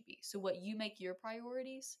priorities should be. So what you make your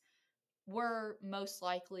priorities, we're most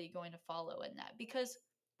likely going to follow in that because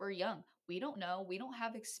we're young. We don't know. We don't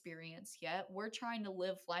have experience yet. We're trying to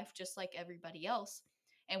live life just like everybody else,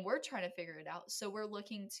 and we're trying to figure it out. So we're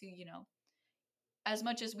looking to, as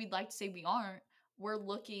much as we'd like to say we aren't, we're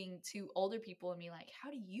looking to older people and be like, how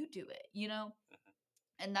do you do it? Hmm.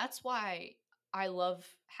 And that's why I love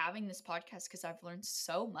having this podcast, because I've learned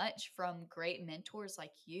so much from great mentors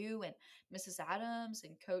like you and Mrs. Adams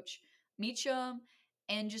and Coach Meacham,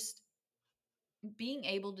 and just being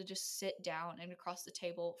able to just sit down and across the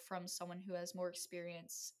table from someone who has more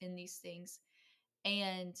experience in these things,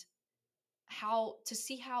 and how to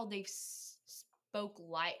see how they've spoke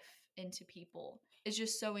life into people is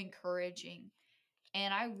just so encouraging.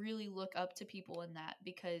 And I really look up to people in that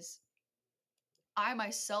because I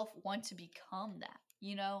myself want to become that.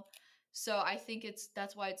 So I think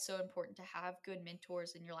that's why it's so important to have good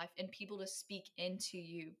mentors in your life and people to speak into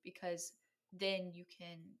you, because then you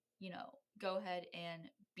can, go ahead and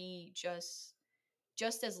be just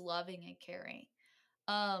as loving and caring.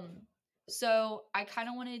 Um so I kind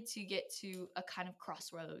of wanted to get to a kind of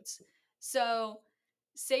crossroads. So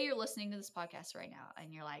say you're listening to this podcast right now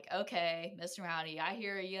and you're like, okay, Mr. Moudy, I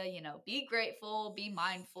hear you, be grateful, be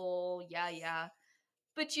mindful, yeah,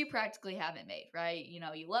 but you practically haven't made, right? You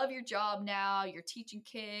love your job now, you're teaching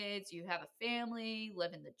kids, you have a family,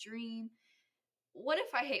 living the dream. What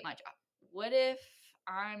if I hate my job? What if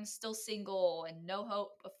I'm still single and no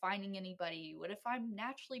hope of finding anybody? What if I'm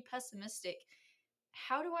naturally pessimistic?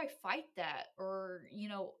 How do I fight that? Or,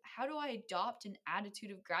 how do I adopt an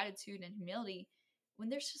attitude of gratitude and humility when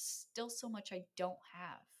there's just still so much I don't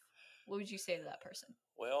have? What would you say to that person?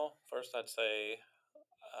 Well, first I'd say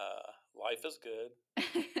life is good.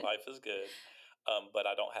 Life is good. But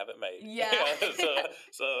I don't have it made. Yeah.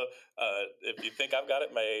 So if you think I've got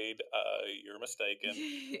it made, you're mistaken.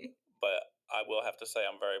 But I will have to say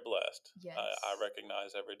I'm very blessed. I Yes.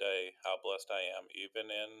 recognize every day how blessed I am, even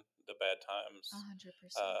in the bad times.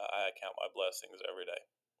 100%. I count my blessings every day.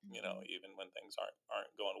 Hmm. Even when things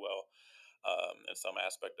aren't going well in some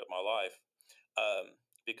aspect of my life.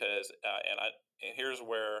 Because and here's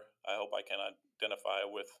where I hope I can identify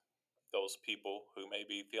with those people who may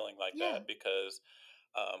be feeling like Yeah. that, because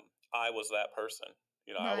I was that person.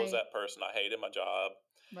 I was Right. that person. I hated my job.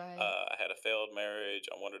 Right. I had a failed marriage.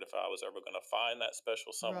 I wondered if I was ever going to find that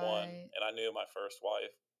special someone. Right. And I knew my first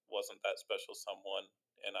wife wasn't that special someone.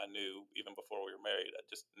 And I knew even before we were married, I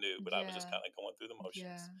just knew, but I was just Yeah. kind of going through the Yeah.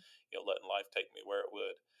 motions, letting life take me where it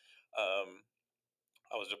would. Um,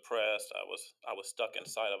 I was depressed. I was stuck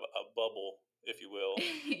inside of a bubble, if you will,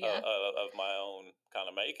 Yeah. of my own kind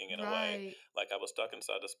of making in a way. Right. Like I was stuck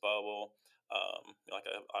inside this bubble. Like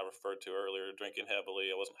I referred to earlier, drinking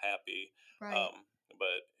heavily. I wasn't happy. Right. Um,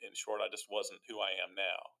 but in short, I just wasn't who I am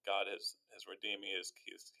now. God has redeemed me.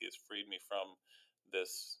 He has freed me from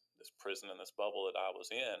this prison and this bubble that I was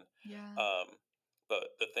in. Yeah. Um,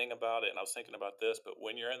 but the thing about it, and I was thinking about this, but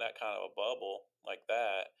when you're in that kind of a bubble like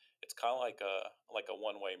that, it's kind of like a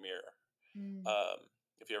one way mirror. Mm. Um,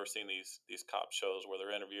 if you ever seen these cop shows where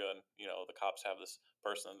they're interviewing, the cops have this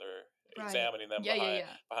person they're Right. examining them Yeah, yeah, behind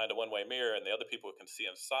yeah. behind a one way mirror, and the other people can see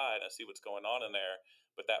inside and see what's going on in there,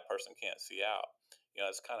 but that person can't see out.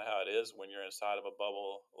 That's kind of how it is when you're inside of a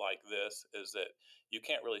bubble like this. Is that you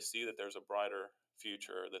can't really see that there's a brighter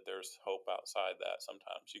future, that there's hope outside that.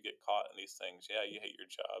 Sometimes you get caught in these things. Yeah, you hate your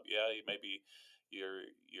job. Yeah, maybe you're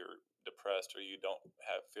depressed, or you don't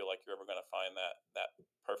feel like you're ever going to find that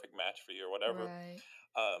perfect match for you or whatever. Right.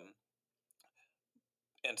 um,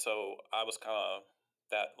 and so I was kind of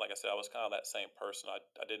that, like I said, I was kind of that same person.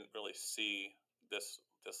 I didn't really see this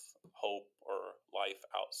hope or life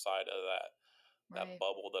outside of that Right.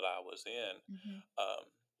 bubble that I was in. Mhm. um,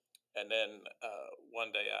 and then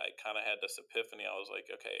one day I kind of had this epiphany. I was like,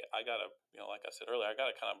 okay, I gotta, like I said earlier, I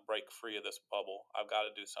gotta kind of break free of this bubble. I've got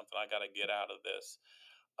to do something. I got to get out of this.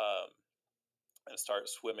 um, and start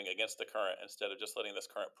swimming against the current instead of just letting this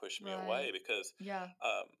current push me away. Right. Because, Yeah.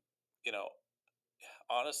 um, you know,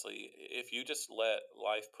 honestly, if you just let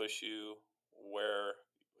life push you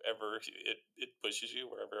wherever it pushes you,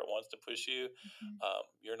 wherever it wants to push you, Mhm.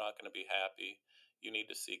 you're not going to be happy. You need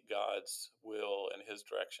to seek God's will and His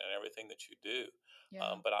direction in everything that you do.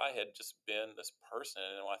 Yeah. But I had just been this person,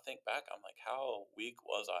 and when I think back, I'm like, how weak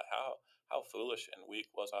was I? How foolish and weak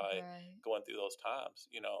was I Right. going through those times?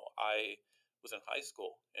 I was in high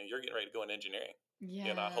school, and you're getting ready to go into engineering.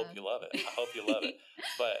 And I hope Yeah. you love it. I hope you love it.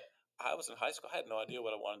 But I was in high school. I had no idea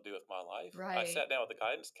what I wanted to do with my life. I Right. sat down with the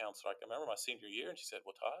guidance counselor. I can remember my senior year, and she said,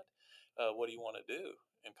 "Well, Todd, what do you want to do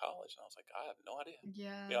in college?" And I was like, "I have no idea.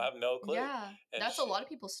 Yeah. I have no clue." Yeah. And That's a she, lot of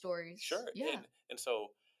people's stories. sure, Yeah. and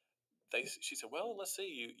so she said, "Well, let's see.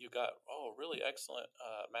 You got really excellent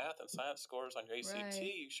math and science scores on your ACT. Right.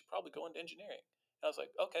 You should probably go into engineering." And I was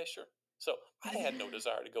like, "Okay, sure." So I had no Yeah.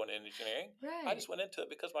 desire to go into engineering. I Right. just went into it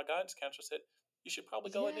because my guidance counselor said, "You should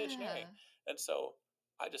probably go into engineering." Yeah. And so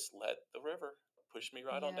I just let the river push me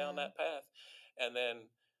right on down Yeah. that path. And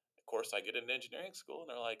then, of course, I get into engineering school, and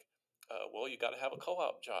they're like, "Well, you got to have a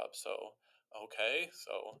co-op job." So okay,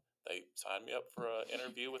 so they signed me up for an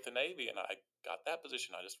interview with the Navy, and I got that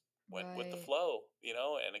position. I just went with the Right. flow.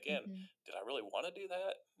 And again, Mhm. did I really want to do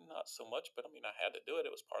that? Not so much, but I mean, I had to do it.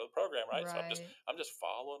 It was part of the program, right? So Right. I'm just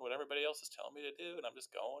following what everybody else is telling me to do, and I'm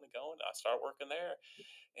just going and going. I start working there,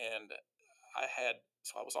 and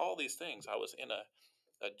I was all these things. I was in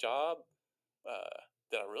a job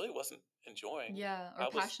that I really wasn't enjoying. Yeah. Or I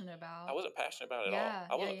was passionate I about. wasn't passionate about it at all. Yeah.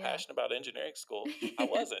 I Yeah. wasn't Yeah. passionate about engineering school. I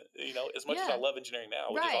wasn't. As much as I Yeah. love engineering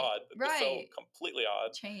now, which is Right. odd, it's so Right. completely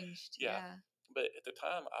odd. Changed. Yeah, Yeah. but at the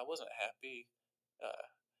time, I wasn't happy uh,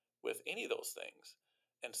 with any of those things,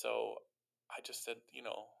 and so I just said,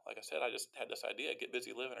 like I said, I just had this idea: get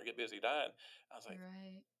busy living or get busy dying. I was like,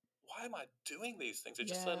 Right. why am I doing these things? It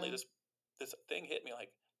just suddenly Yeah. this thing hit me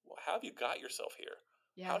like, well, how have you got yourself here?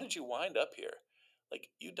 How Yeah. did you wind up here?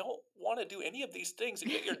 Like you don't want to do any of these things,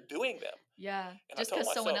 and yet you're doing them. Yeah. And I Just told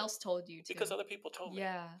because someone myself, else told you because to. other people told me,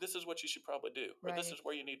 Yeah. this is what you should probably do, or this Right. is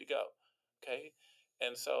where you need to go. Okay.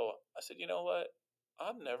 And so I said, you know what?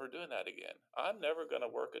 I'm never doing that again. I'm never going to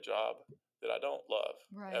work a job that I don't love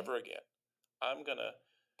Right. ever again. I'm going to,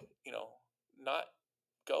 you know, not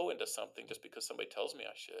go into something just because somebody tells me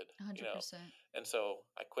I should. 100%. And so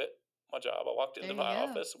I quit my job. I walked There into you my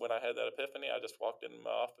go. office when I had that epiphany. I just walked in the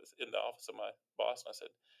office of my boss, and I said,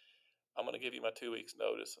 I'm going to give you my 2 weeks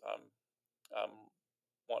notice. I'm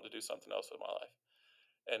wanting to do something else with my life.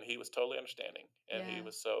 And he was totally understanding, and he Yeah.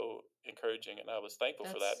 was so encouraging, and I was thankful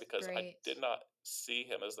for that That's because I great. did not see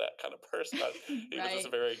him as that kind of person. He was just a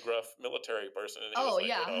Right. very gruff military person, and he was Oh, like,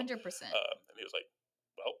 yeah. 100%. and he was like,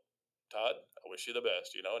 "Well, Todd, I wish you the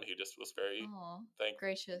best," and he just was very Oh, thank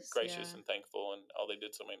gracious. gracious Yeah. and thankful, and they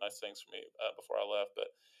did so many nice things for me before I left.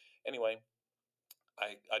 But anyway,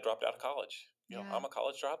 I dropped out of college. Yeah. I'm a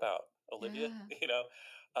college dropout, Olivia. Yeah.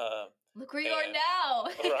 Um, Look where you are and now.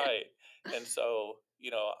 right, and so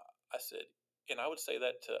I said, and I would say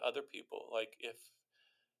that to other people. Like,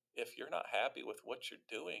 if you're not happy with what you're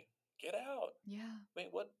doing, get out. Yeah. I mean,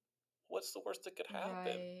 what's the worst that could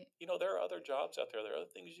happen? Right. There are other jobs out there. There are other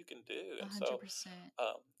things you can do, A and hundred so percent.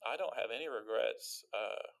 I don't have any regrets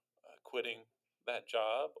quitting that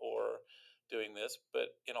job or doing this. But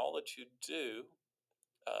in all that you do,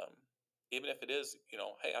 um, even if it is,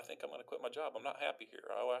 hey, I think I'm going to quit my job. I'm not happy here.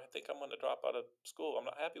 Oh, I think I'm going to drop out of school. I'm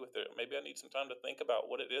not happy with it. Maybe I need some time to think about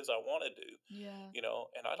what it is I want to do. Yeah.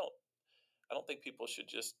 And I don't think people should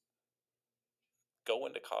just go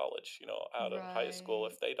into college, out of high school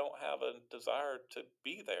if Right. they don't have a desire to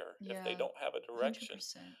be there, if they Yeah. don't have a direction.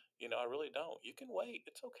 100%. I really don't. You can wait.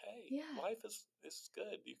 It's okay. Yeah. Life is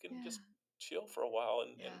good. You can Yeah. just chill for a while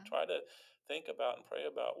and Yeah. try to think about and pray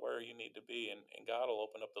about where you need to be, and God will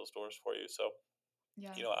open up those doors for you. So,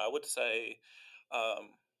 Yeah. I would say,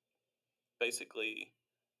 um, basically,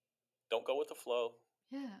 don't go with the flow.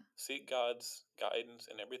 Yeah. Seek God's guidance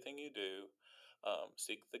in everything you do.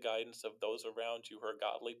 Seek the guidance of those around you who are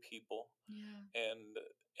godly people, Yeah. and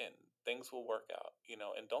and things will work out.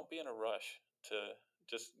 And don't be in a rush to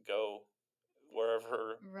just go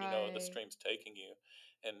wherever the Right. stream's taking you,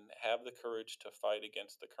 and have the courage to fight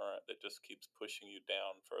against the current that just keeps pushing you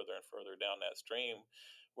down further and further down that stream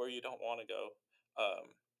where you don't want to go.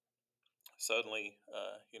 Suddenly,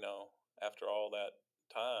 after all that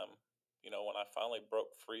time, when I finally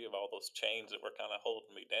broke free of all those chains that were kind of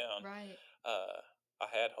holding me down, Right. uh, I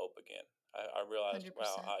had hope again. I realized, wow,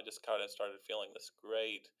 100%. I just kind of started feeling this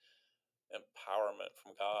great empowerment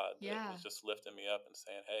from God that Yeah. was just lifting me up and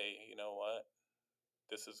saying, hey, you know what?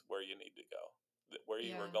 This is where you need to go. Where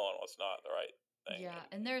you were Yeah. going was not the right thing. Yeah.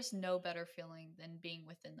 And there's no better feeling than being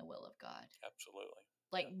within the will of God. Absolutely.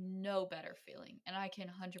 Like, Yeah. no better feeling. And I can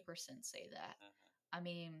 100% say that. Hmm. I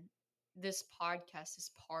mean, this podcast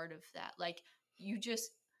is part of that. Like, you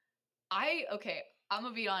just, okay, I'm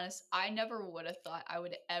gonna be honest. I never would have thought I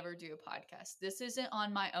would ever do a podcast. This isn't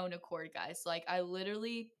on my own accord, guys. Like, I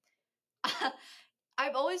literally,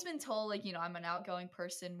 I've always been told, like, I'm an outgoing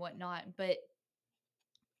person, whatnot, but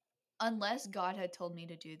unless God had told me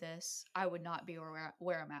to do this, I would not be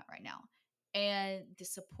where I'm at right now. And the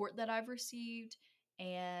support that I've received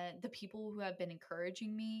and the people who have been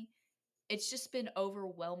encouraging me, it's just been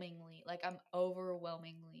overwhelmingly, like, I'm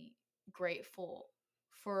overwhelmingly grateful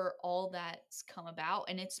for all that's come about.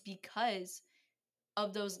 And it's because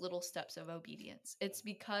of those little steps of obedience. It's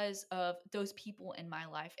because of those people in my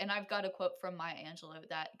life. And I've got a quote from Maya Angelou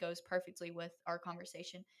that goes perfectly with our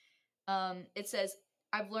conversation. It says,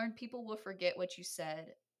 I've learned people will forget what you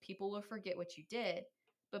said, people will forget what you did,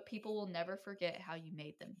 but people will never forget how you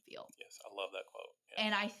made them feel. Yes, I love that quote. Yeah.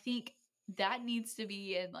 And I think that needs to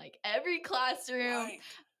be in like every classroom, Right.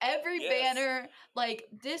 every Yes. banner. Like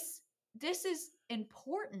this is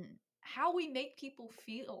important. How we make people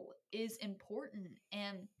feel is important.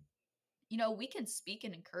 And we can speak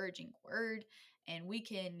an encouraging word and we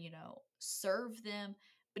can, serve them,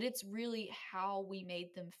 but it's really how we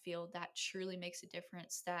made them feel that truly makes a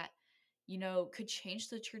difference that, could change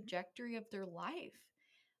the trajectory of their life.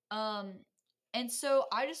 Um, and so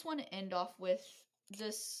I just want to end off with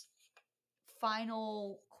this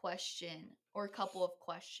final question or a couple of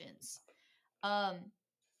questions. Um,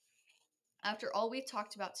 After all we've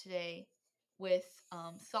talked about today with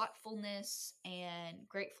thoughtfulness and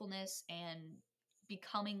gratefulness and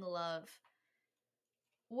becoming love,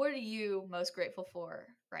 what are you most grateful for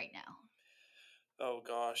right now? Oh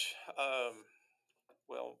gosh.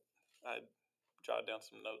 Well, I jotted down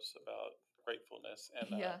some notes about gratefulness,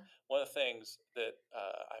 and Yeah. one of the things that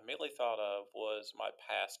I immediately thought of was my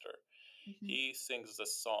pastor. Hmm. He sings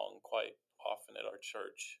this song quite often at our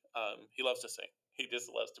church. He loves to sing. He just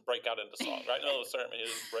loves to break out into song. Right in the middle of the sermon, he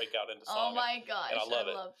just break out into Oh song, and my I gosh, I love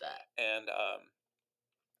it. love that. And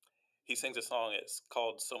he sings a song. It's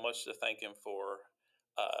called "So Much to Thank Him For,"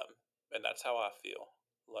 and that's how I feel.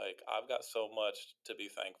 Like, I've got so much to be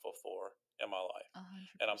thankful for in my life, A hundred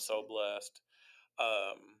and I'm so percent. blessed.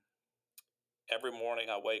 Um, every morning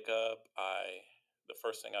I wake up, the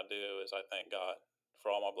first thing I do is I thank God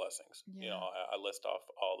for all my blessings. Yeah. I list off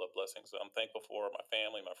all the blessings that I'm thankful for: my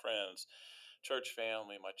family, my friends, church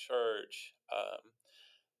family, my church,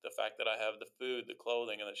 the fact that I have the food, the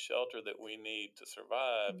clothing, and the shelter that we need to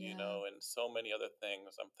survive, Yeah. and so many other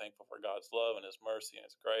things. I'm thankful for God's love and His mercy and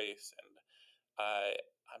His grace. And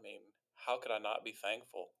I mean, how could I not be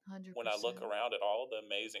thankful when I look 100%. around at all the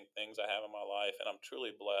amazing things I have in my life? And I'm truly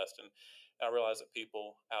blessed. And I realize that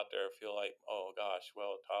people out there feel like, oh gosh,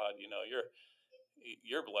 well, Todd,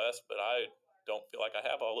 you're blessed, but I don't feel like I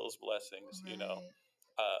have all those blessings. Right.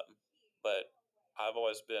 But I've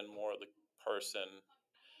always been more of the person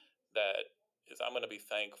that is I'm going to be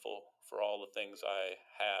thankful for all the things I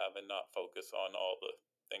have and not focus on all the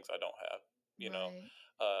things I don't have, Right.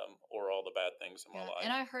 or all the bad things in my Yeah.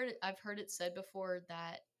 And life. I've heard it said before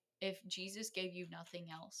that if Jesus gave you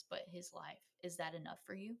nothing else but his life, is that enough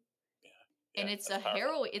for you? Yeah, And yeah, that's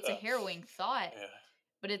powerful. it's a harrowing thought, Yeah,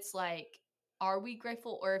 but it's like, are we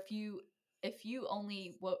grateful? Or if you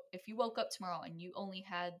woke up tomorrow and you only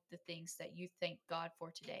had the things that you thank God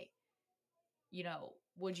for today,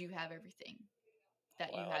 would you have everything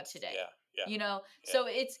that you wow, have that's today? yeah, yeah, So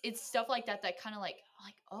it's stuff like that that kind of like,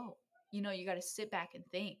 oh, you got to sit back and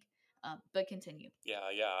think. But continue. yeah,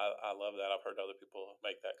 yeah. I love that. I've heard other people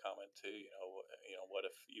make that comment too. What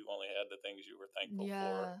if you only had the things you were thankful for,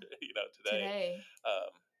 Yeah, today? today. Um,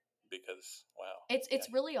 because wow, yeah,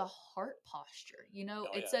 It's really a heart posture, oh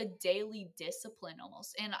it's yeah, a daily discipline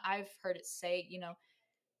almost. And I've heard it say,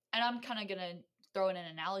 and I'm kind of going to throw in an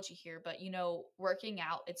analogy here, but working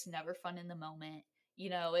out, it's never fun in the moment.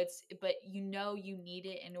 But you need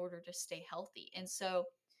it in order to stay healthy. And so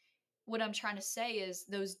what I'm trying to say is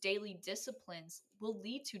those daily disciplines will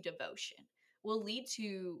lead to devotion, will lead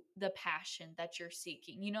to the passion that you're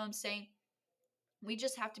seeking. You know what I'm saying? We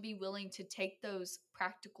just have to be willing to take those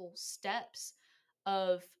practical steps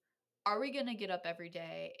of, are we going to get up every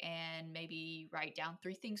day and maybe write down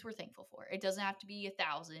 3 things we're thankful for? It doesn't have to be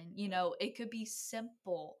 1,000, it could be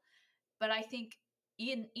simple. But I think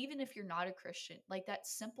even if you're not a Christian, like that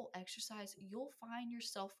simple exercise, you'll find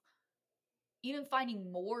yourself even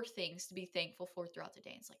finding more things to be thankful for throughout the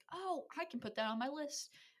day. It's like, oh, I can put that on my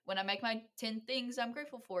list when I make my 10 things I'm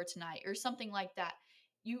grateful for tonight, or something like that.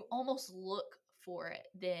 You almost look for it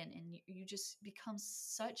then, and you just become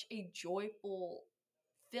such a joyful,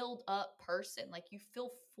 filled up person. Like you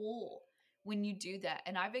feel full when you do that.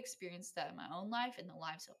 And I've experienced that in my own life and the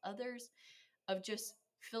lives of others, of just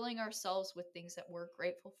filling ourselves with things that we're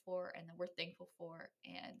grateful for and that we're thankful for,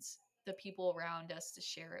 and the people around us to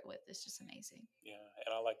share it with. Is just amazing. yeah.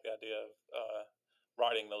 And I like the idea of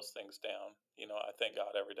writing those things down. I thank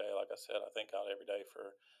God every day. Like I said, I thank God every day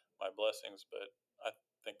for my blessings, but I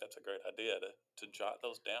think that's a great idea to jot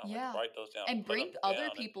those down, like Yeah. write those down, And put bring them other down,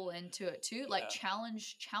 and people into it too. Like yeah,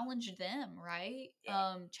 challenge them, right?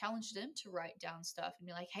 yeah, Challenge them to write down stuff and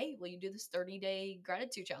be like, "Hey, will you do this 30-day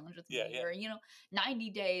gratitude challenge with yeah, me?" yeah, Or, 90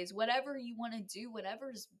 days, whatever you want to do,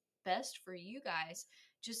 whatever is best for you guys.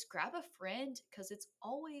 Just grab a friend, cuz it's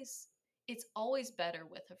always better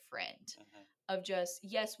with a friend. hmm Of just,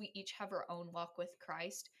 yes, we each have our own walk with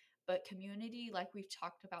Christ, but community, like we've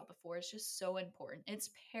talked about before, is just so important.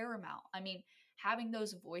 It's paramount. I mean, having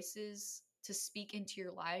those voices to speak into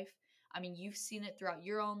your life. I mean, you've seen it throughout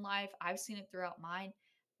your own life. I've seen it throughout mine.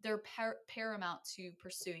 They're paramount to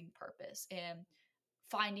pursuing purpose and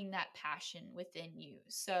finding that passion within you.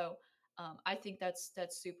 So I think that's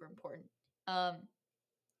super important. Um,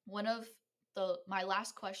 one of my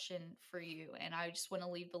last question for you, and I just want to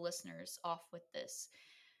leave the listeners off with this.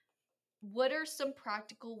 What are some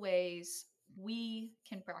practical ways we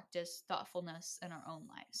can practice thoughtfulness in our own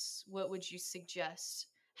lives? What would you suggest,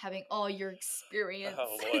 having all your experience?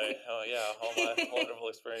 Oh boy, oh yeah, all my wonderful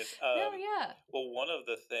experience. No, yeah. Well, one of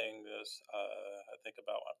the things I think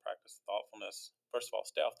about when I practice thoughtfulness. First of all,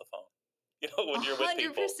 stay off the phone. A When you're with hundred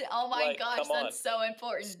people, percent. Oh my like, gosh, come on, that's so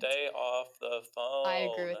important. stay off the I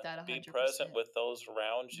agree phone. with that Be 100%. present with those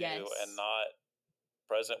around you, and Yes. not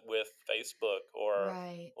present with Facebook or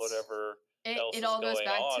Right. whatever It else is all goes going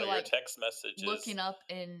back on, to or your like text messages. looking up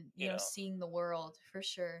and, You know, seeing the world for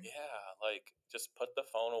sure. yeah, like just put the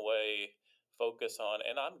phone away, focus on,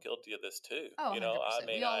 and I'm guilty of this too. Oh, I 100%.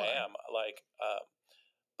 mean, We all I are. am like,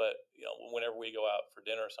 but whenever we go out for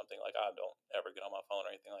dinner or something, like I don't ever get on my phone or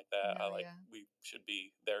anything like that. No, I like yeah. we should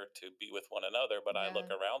be there to be with one another, but I Yeah. look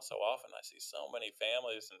around so often, I see so many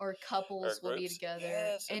families and Or or couples will be groups, together.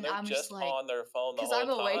 yes, and And they're I'm just just like, on their phone the because whole I'm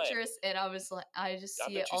a time. waitress and I was like, I just I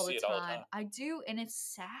see it bet you all the see it all the time. time. I do. And it's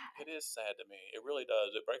sad. It is sad to me. It really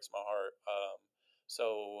does. It breaks my heart.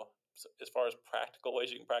 So as far as practical ways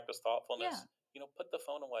you can practice Yeah. thoughtfulness, put the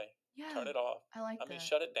phone away, Yeah. turn it off. I like I mean, that.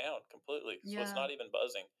 shut it down completely, so it's Yeah. not even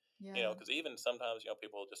buzzing. Yeah. Because even sometimes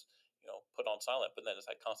people just put on silent, but then it's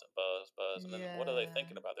like constant buzz, buzz, and then what are they Yeah.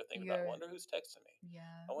 thinking about? They're thinking about, I You're, wonder who's texting me.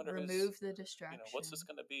 yeah. I wonder who's Remove the what's this distraction.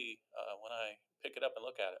 going to be when I pick it up and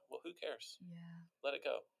look at it? Well, who cares? Yeah. Let it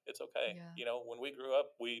go. It's okay. Yeah. When we grew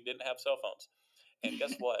up, we didn't have cell phones, and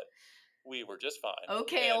guess what? We were just fine.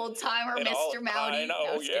 Okay, And old timer, all Mr. I Moudy. No, I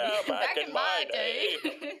know, was kidding. yeah, back Back in in my my day.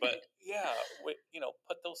 day. But yeah,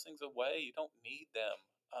 put those things away. You don't need them.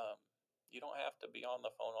 Um, you don't have to be on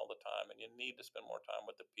the phone all the time, and you need to spend more time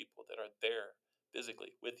with the people that are there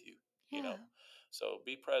physically with you. Yeah. So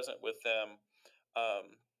be present with them.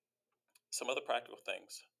 Um, some other practical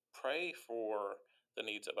things. Pray for the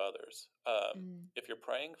needs of others. Mm, If you're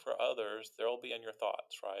praying for others, they'll be in your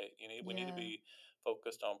thoughts, right? We need to yeah. be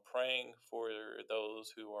focused on praying for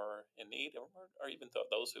those who are in need, or even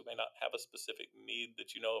those who may not have a specific need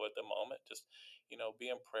that you know of at the moment. Just be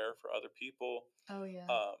in prayer for other people. Oh, yeah.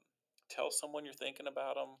 Um, Tell someone you're thinking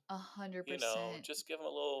about them. 100%. Just give them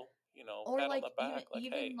a little Or pat on like the even back, like,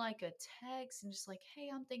 even hey, like a text and just like,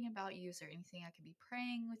 hey, I'm thinking about you. Is there anything I could be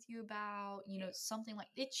praying with you about? yeah. Something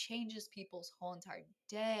like it changes people's whole entire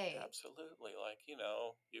day. Absolutely. Like,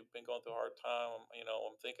 you've been going through a hard time.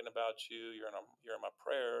 I'm thinking about you. You're in my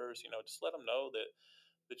prayers. Just let them know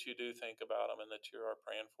that you do think about them and that you are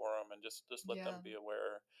praying for them, and just let them Yeah. be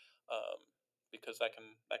aware, um, because that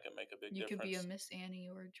can make a big You could be a difference. Miss Annie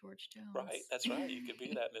or a George Right. Jones. That's right. You could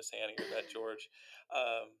be that Miss Annie or that George.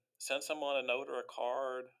 Send someone a note or a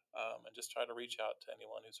card, and just try to reach out to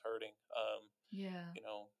anyone who's hurting. Yeah. You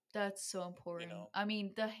know, That's so you important. know. I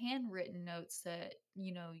mean, the handwritten notes that,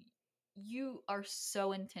 you are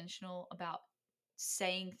so intentional about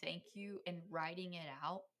saying thank you and writing it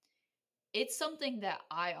out. It's something that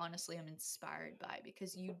I honestly am inspired by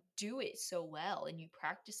because you do it so well and you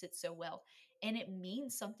practice it so well. And it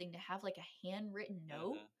means something to have like a handwritten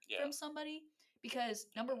note Yeah. from somebody because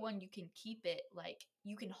It number does. one, you can keep it like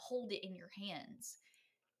you can hold it in your hands.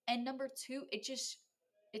 And number two, it's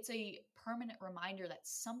a permanent reminder that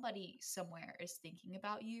somebody somewhere is thinking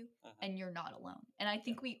about you Hmm. and you're not alone. And I Yeah.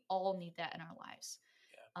 think we all need that in our lives.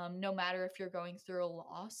 Yeah. No matter if you're going through a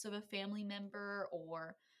loss of a family member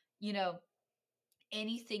or, you know,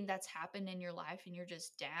 anything that's happened in your life and you're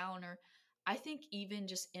just down, or I think even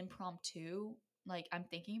just impromptu, like I'm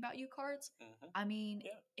thinking about you cards. Hmm. I mean,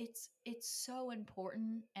 Yeah. it's so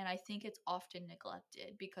important and I think it's often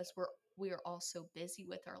neglected because we are all so busy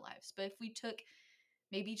with our lives. But if we took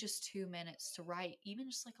maybe just 2 minutes to write even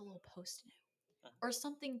just like a little post note Mhm. or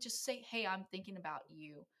something, just say, "Hey, I'm thinking about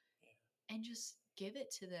you." Yeah. And just give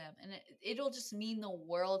it to them and it'll just mean the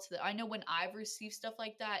world to them. I know when I've received stuff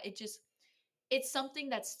like that, it's something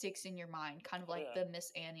that sticks in your mind, kind of Oh like yeah. the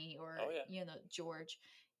Miss Annie or, Oh yeah. George.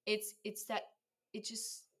 It's that it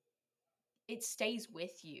just it stays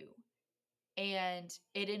with you and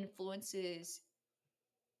it influences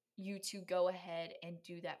you to go ahead and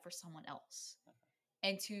do that for someone else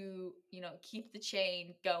and to, keep the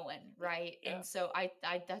chain going, right? Yeah. And so I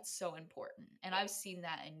that's so important. And Yeah. I've seen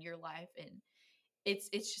that in your life and it's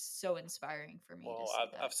just so inspiring for me to Well, see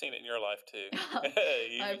I've that. seen it in your life too. I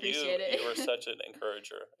you appreciate you are it. such an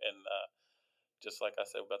encourager, and just like I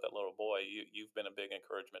said about that little boy, you've been a big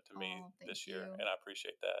encouragement to me Oh, thank this year, you. and I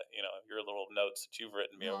appreciate that. Your little notes that you've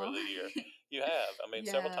written me over Oh. the year, you have. I mean,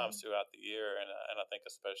 several Yeah, times throughout the year, and I think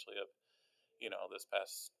especially of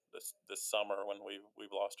this summer when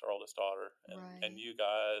we've lost our oldest daughter, and right. you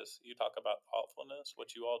guys, you talk about thoughtfulness.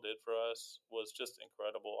 What you all did for us was just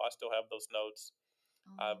incredible. I still have those notes.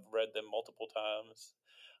 Oh, I've read them multiple times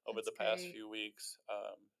over that's the past great. few weeks.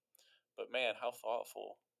 But man, how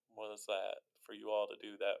thoughtful was that for you all to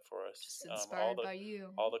do that for us? Just inspired by you,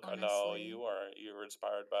 No, honestly. you were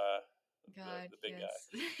inspired by God, the big guy.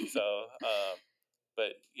 yes. So,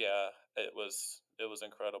 but yeah, it was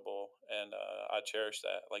incredible, and I cherish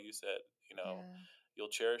that. Like you said, Yeah. you'll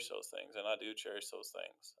cherish those things, and I do cherish those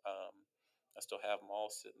things. I still have them all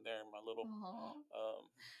sitting there in my little Oh. um,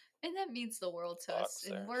 And that means the world to us, box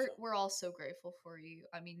and there. we're So we're all so grateful for you.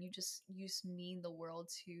 I mean, you just mean the world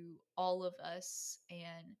to all of us,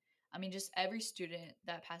 and I mean, just every student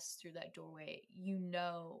that passes through that doorway,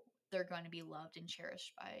 they're going to be loved and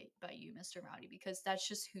cherished by you, Mr. Moudy, because that's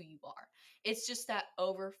just who you are. It's just that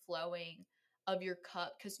overflowing of your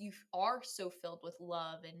cup because you are so filled with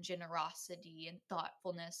love and generosity and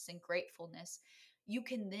thoughtfulness and gratefulness. You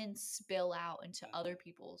can then spill out into other hmm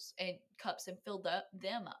people's and cups and fill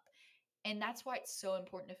them up. And that's why it's so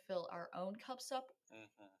important to fill our own cups up, hmm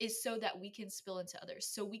is so that we can spill into others,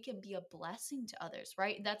 so we can be a blessing to others,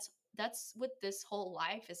 right? That's what this whole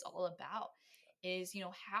life is all about, is,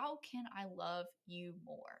 how can I love you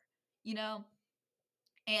more? You know,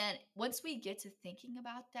 and once we get to thinking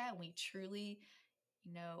about that and we truly,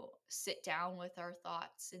 sit down with our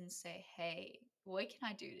thoughts and say, hey, what can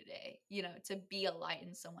I do today, to be a light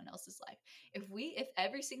in someone else's life? If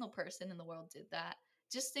every single person in the world did that,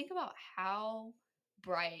 just think about how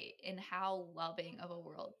bright and how loving of a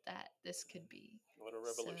world that this could be. What a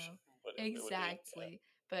So, revolution! What it would be. Yeah. exactly.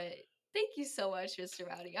 But thank you so much, Mr.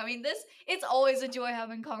 Rowdy. I mean, it's always a joy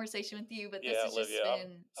having conversation with you, but this Yeah, has just Olivia,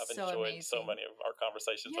 been I've so enjoyed so amazing. many of our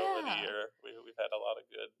conversations over the Yeah. year. We've had a lot of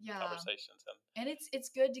good Yeah. conversations, And it's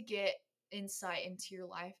good to get insight into your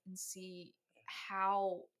life and see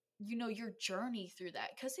how your journey through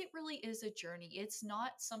that, because it really is a journey. It's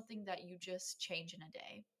not something that you just change in a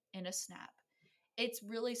day, in a snap. It's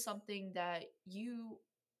really something that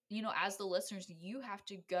as the listeners, you have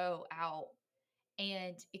to go out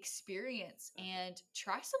and experience and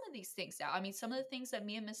try some of these things out. I mean, some of the things that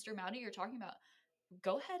me and Mr. Moudy are talking about,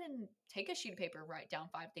 go ahead and take a sheet of paper, write down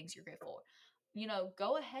 5 things you're grateful for.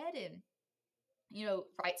 Go ahead and,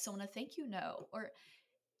 write someone a thank you note. Or,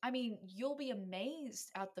 I mean, you'll be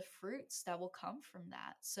amazed at the fruits that will come from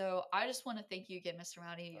that. So I just want to thank you again, Mr.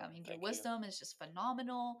 Moudy. I mean, your wisdom is just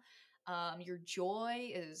phenomenal. Your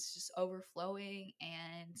joy is just overflowing,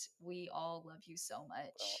 and we all love you so much.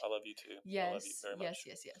 Well, I love you too. Yes, I love you very much.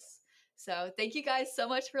 yes. So thank you guys so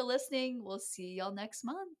much for listening. We'll see y'all next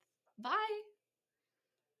month. Bye.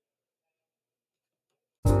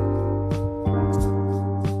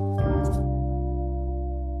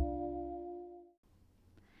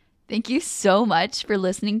 Thank you so much for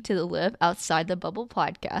listening to the Live Outside the Bubble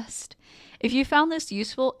podcast. If you found this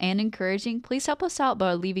useful and encouraging, please help us out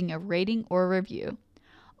by leaving a rating or a review.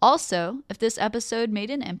 Also, if this episode made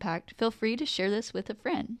an impact, feel free to share this with a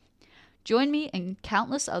friend. Join me and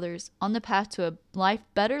countless others on the path to a life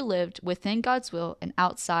better lived within God's will and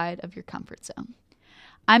outside of your comfort zone.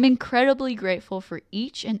 I'm incredibly grateful for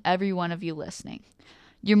each and every one of you listening.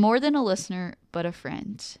 You're more than a listener, but a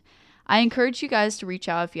friend. I encourage you guys to reach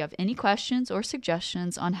out if you have any questions or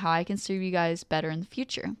suggestions on how I can serve you guys better in the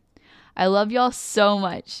future. I love y'all so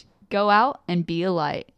much. Go out and be a light.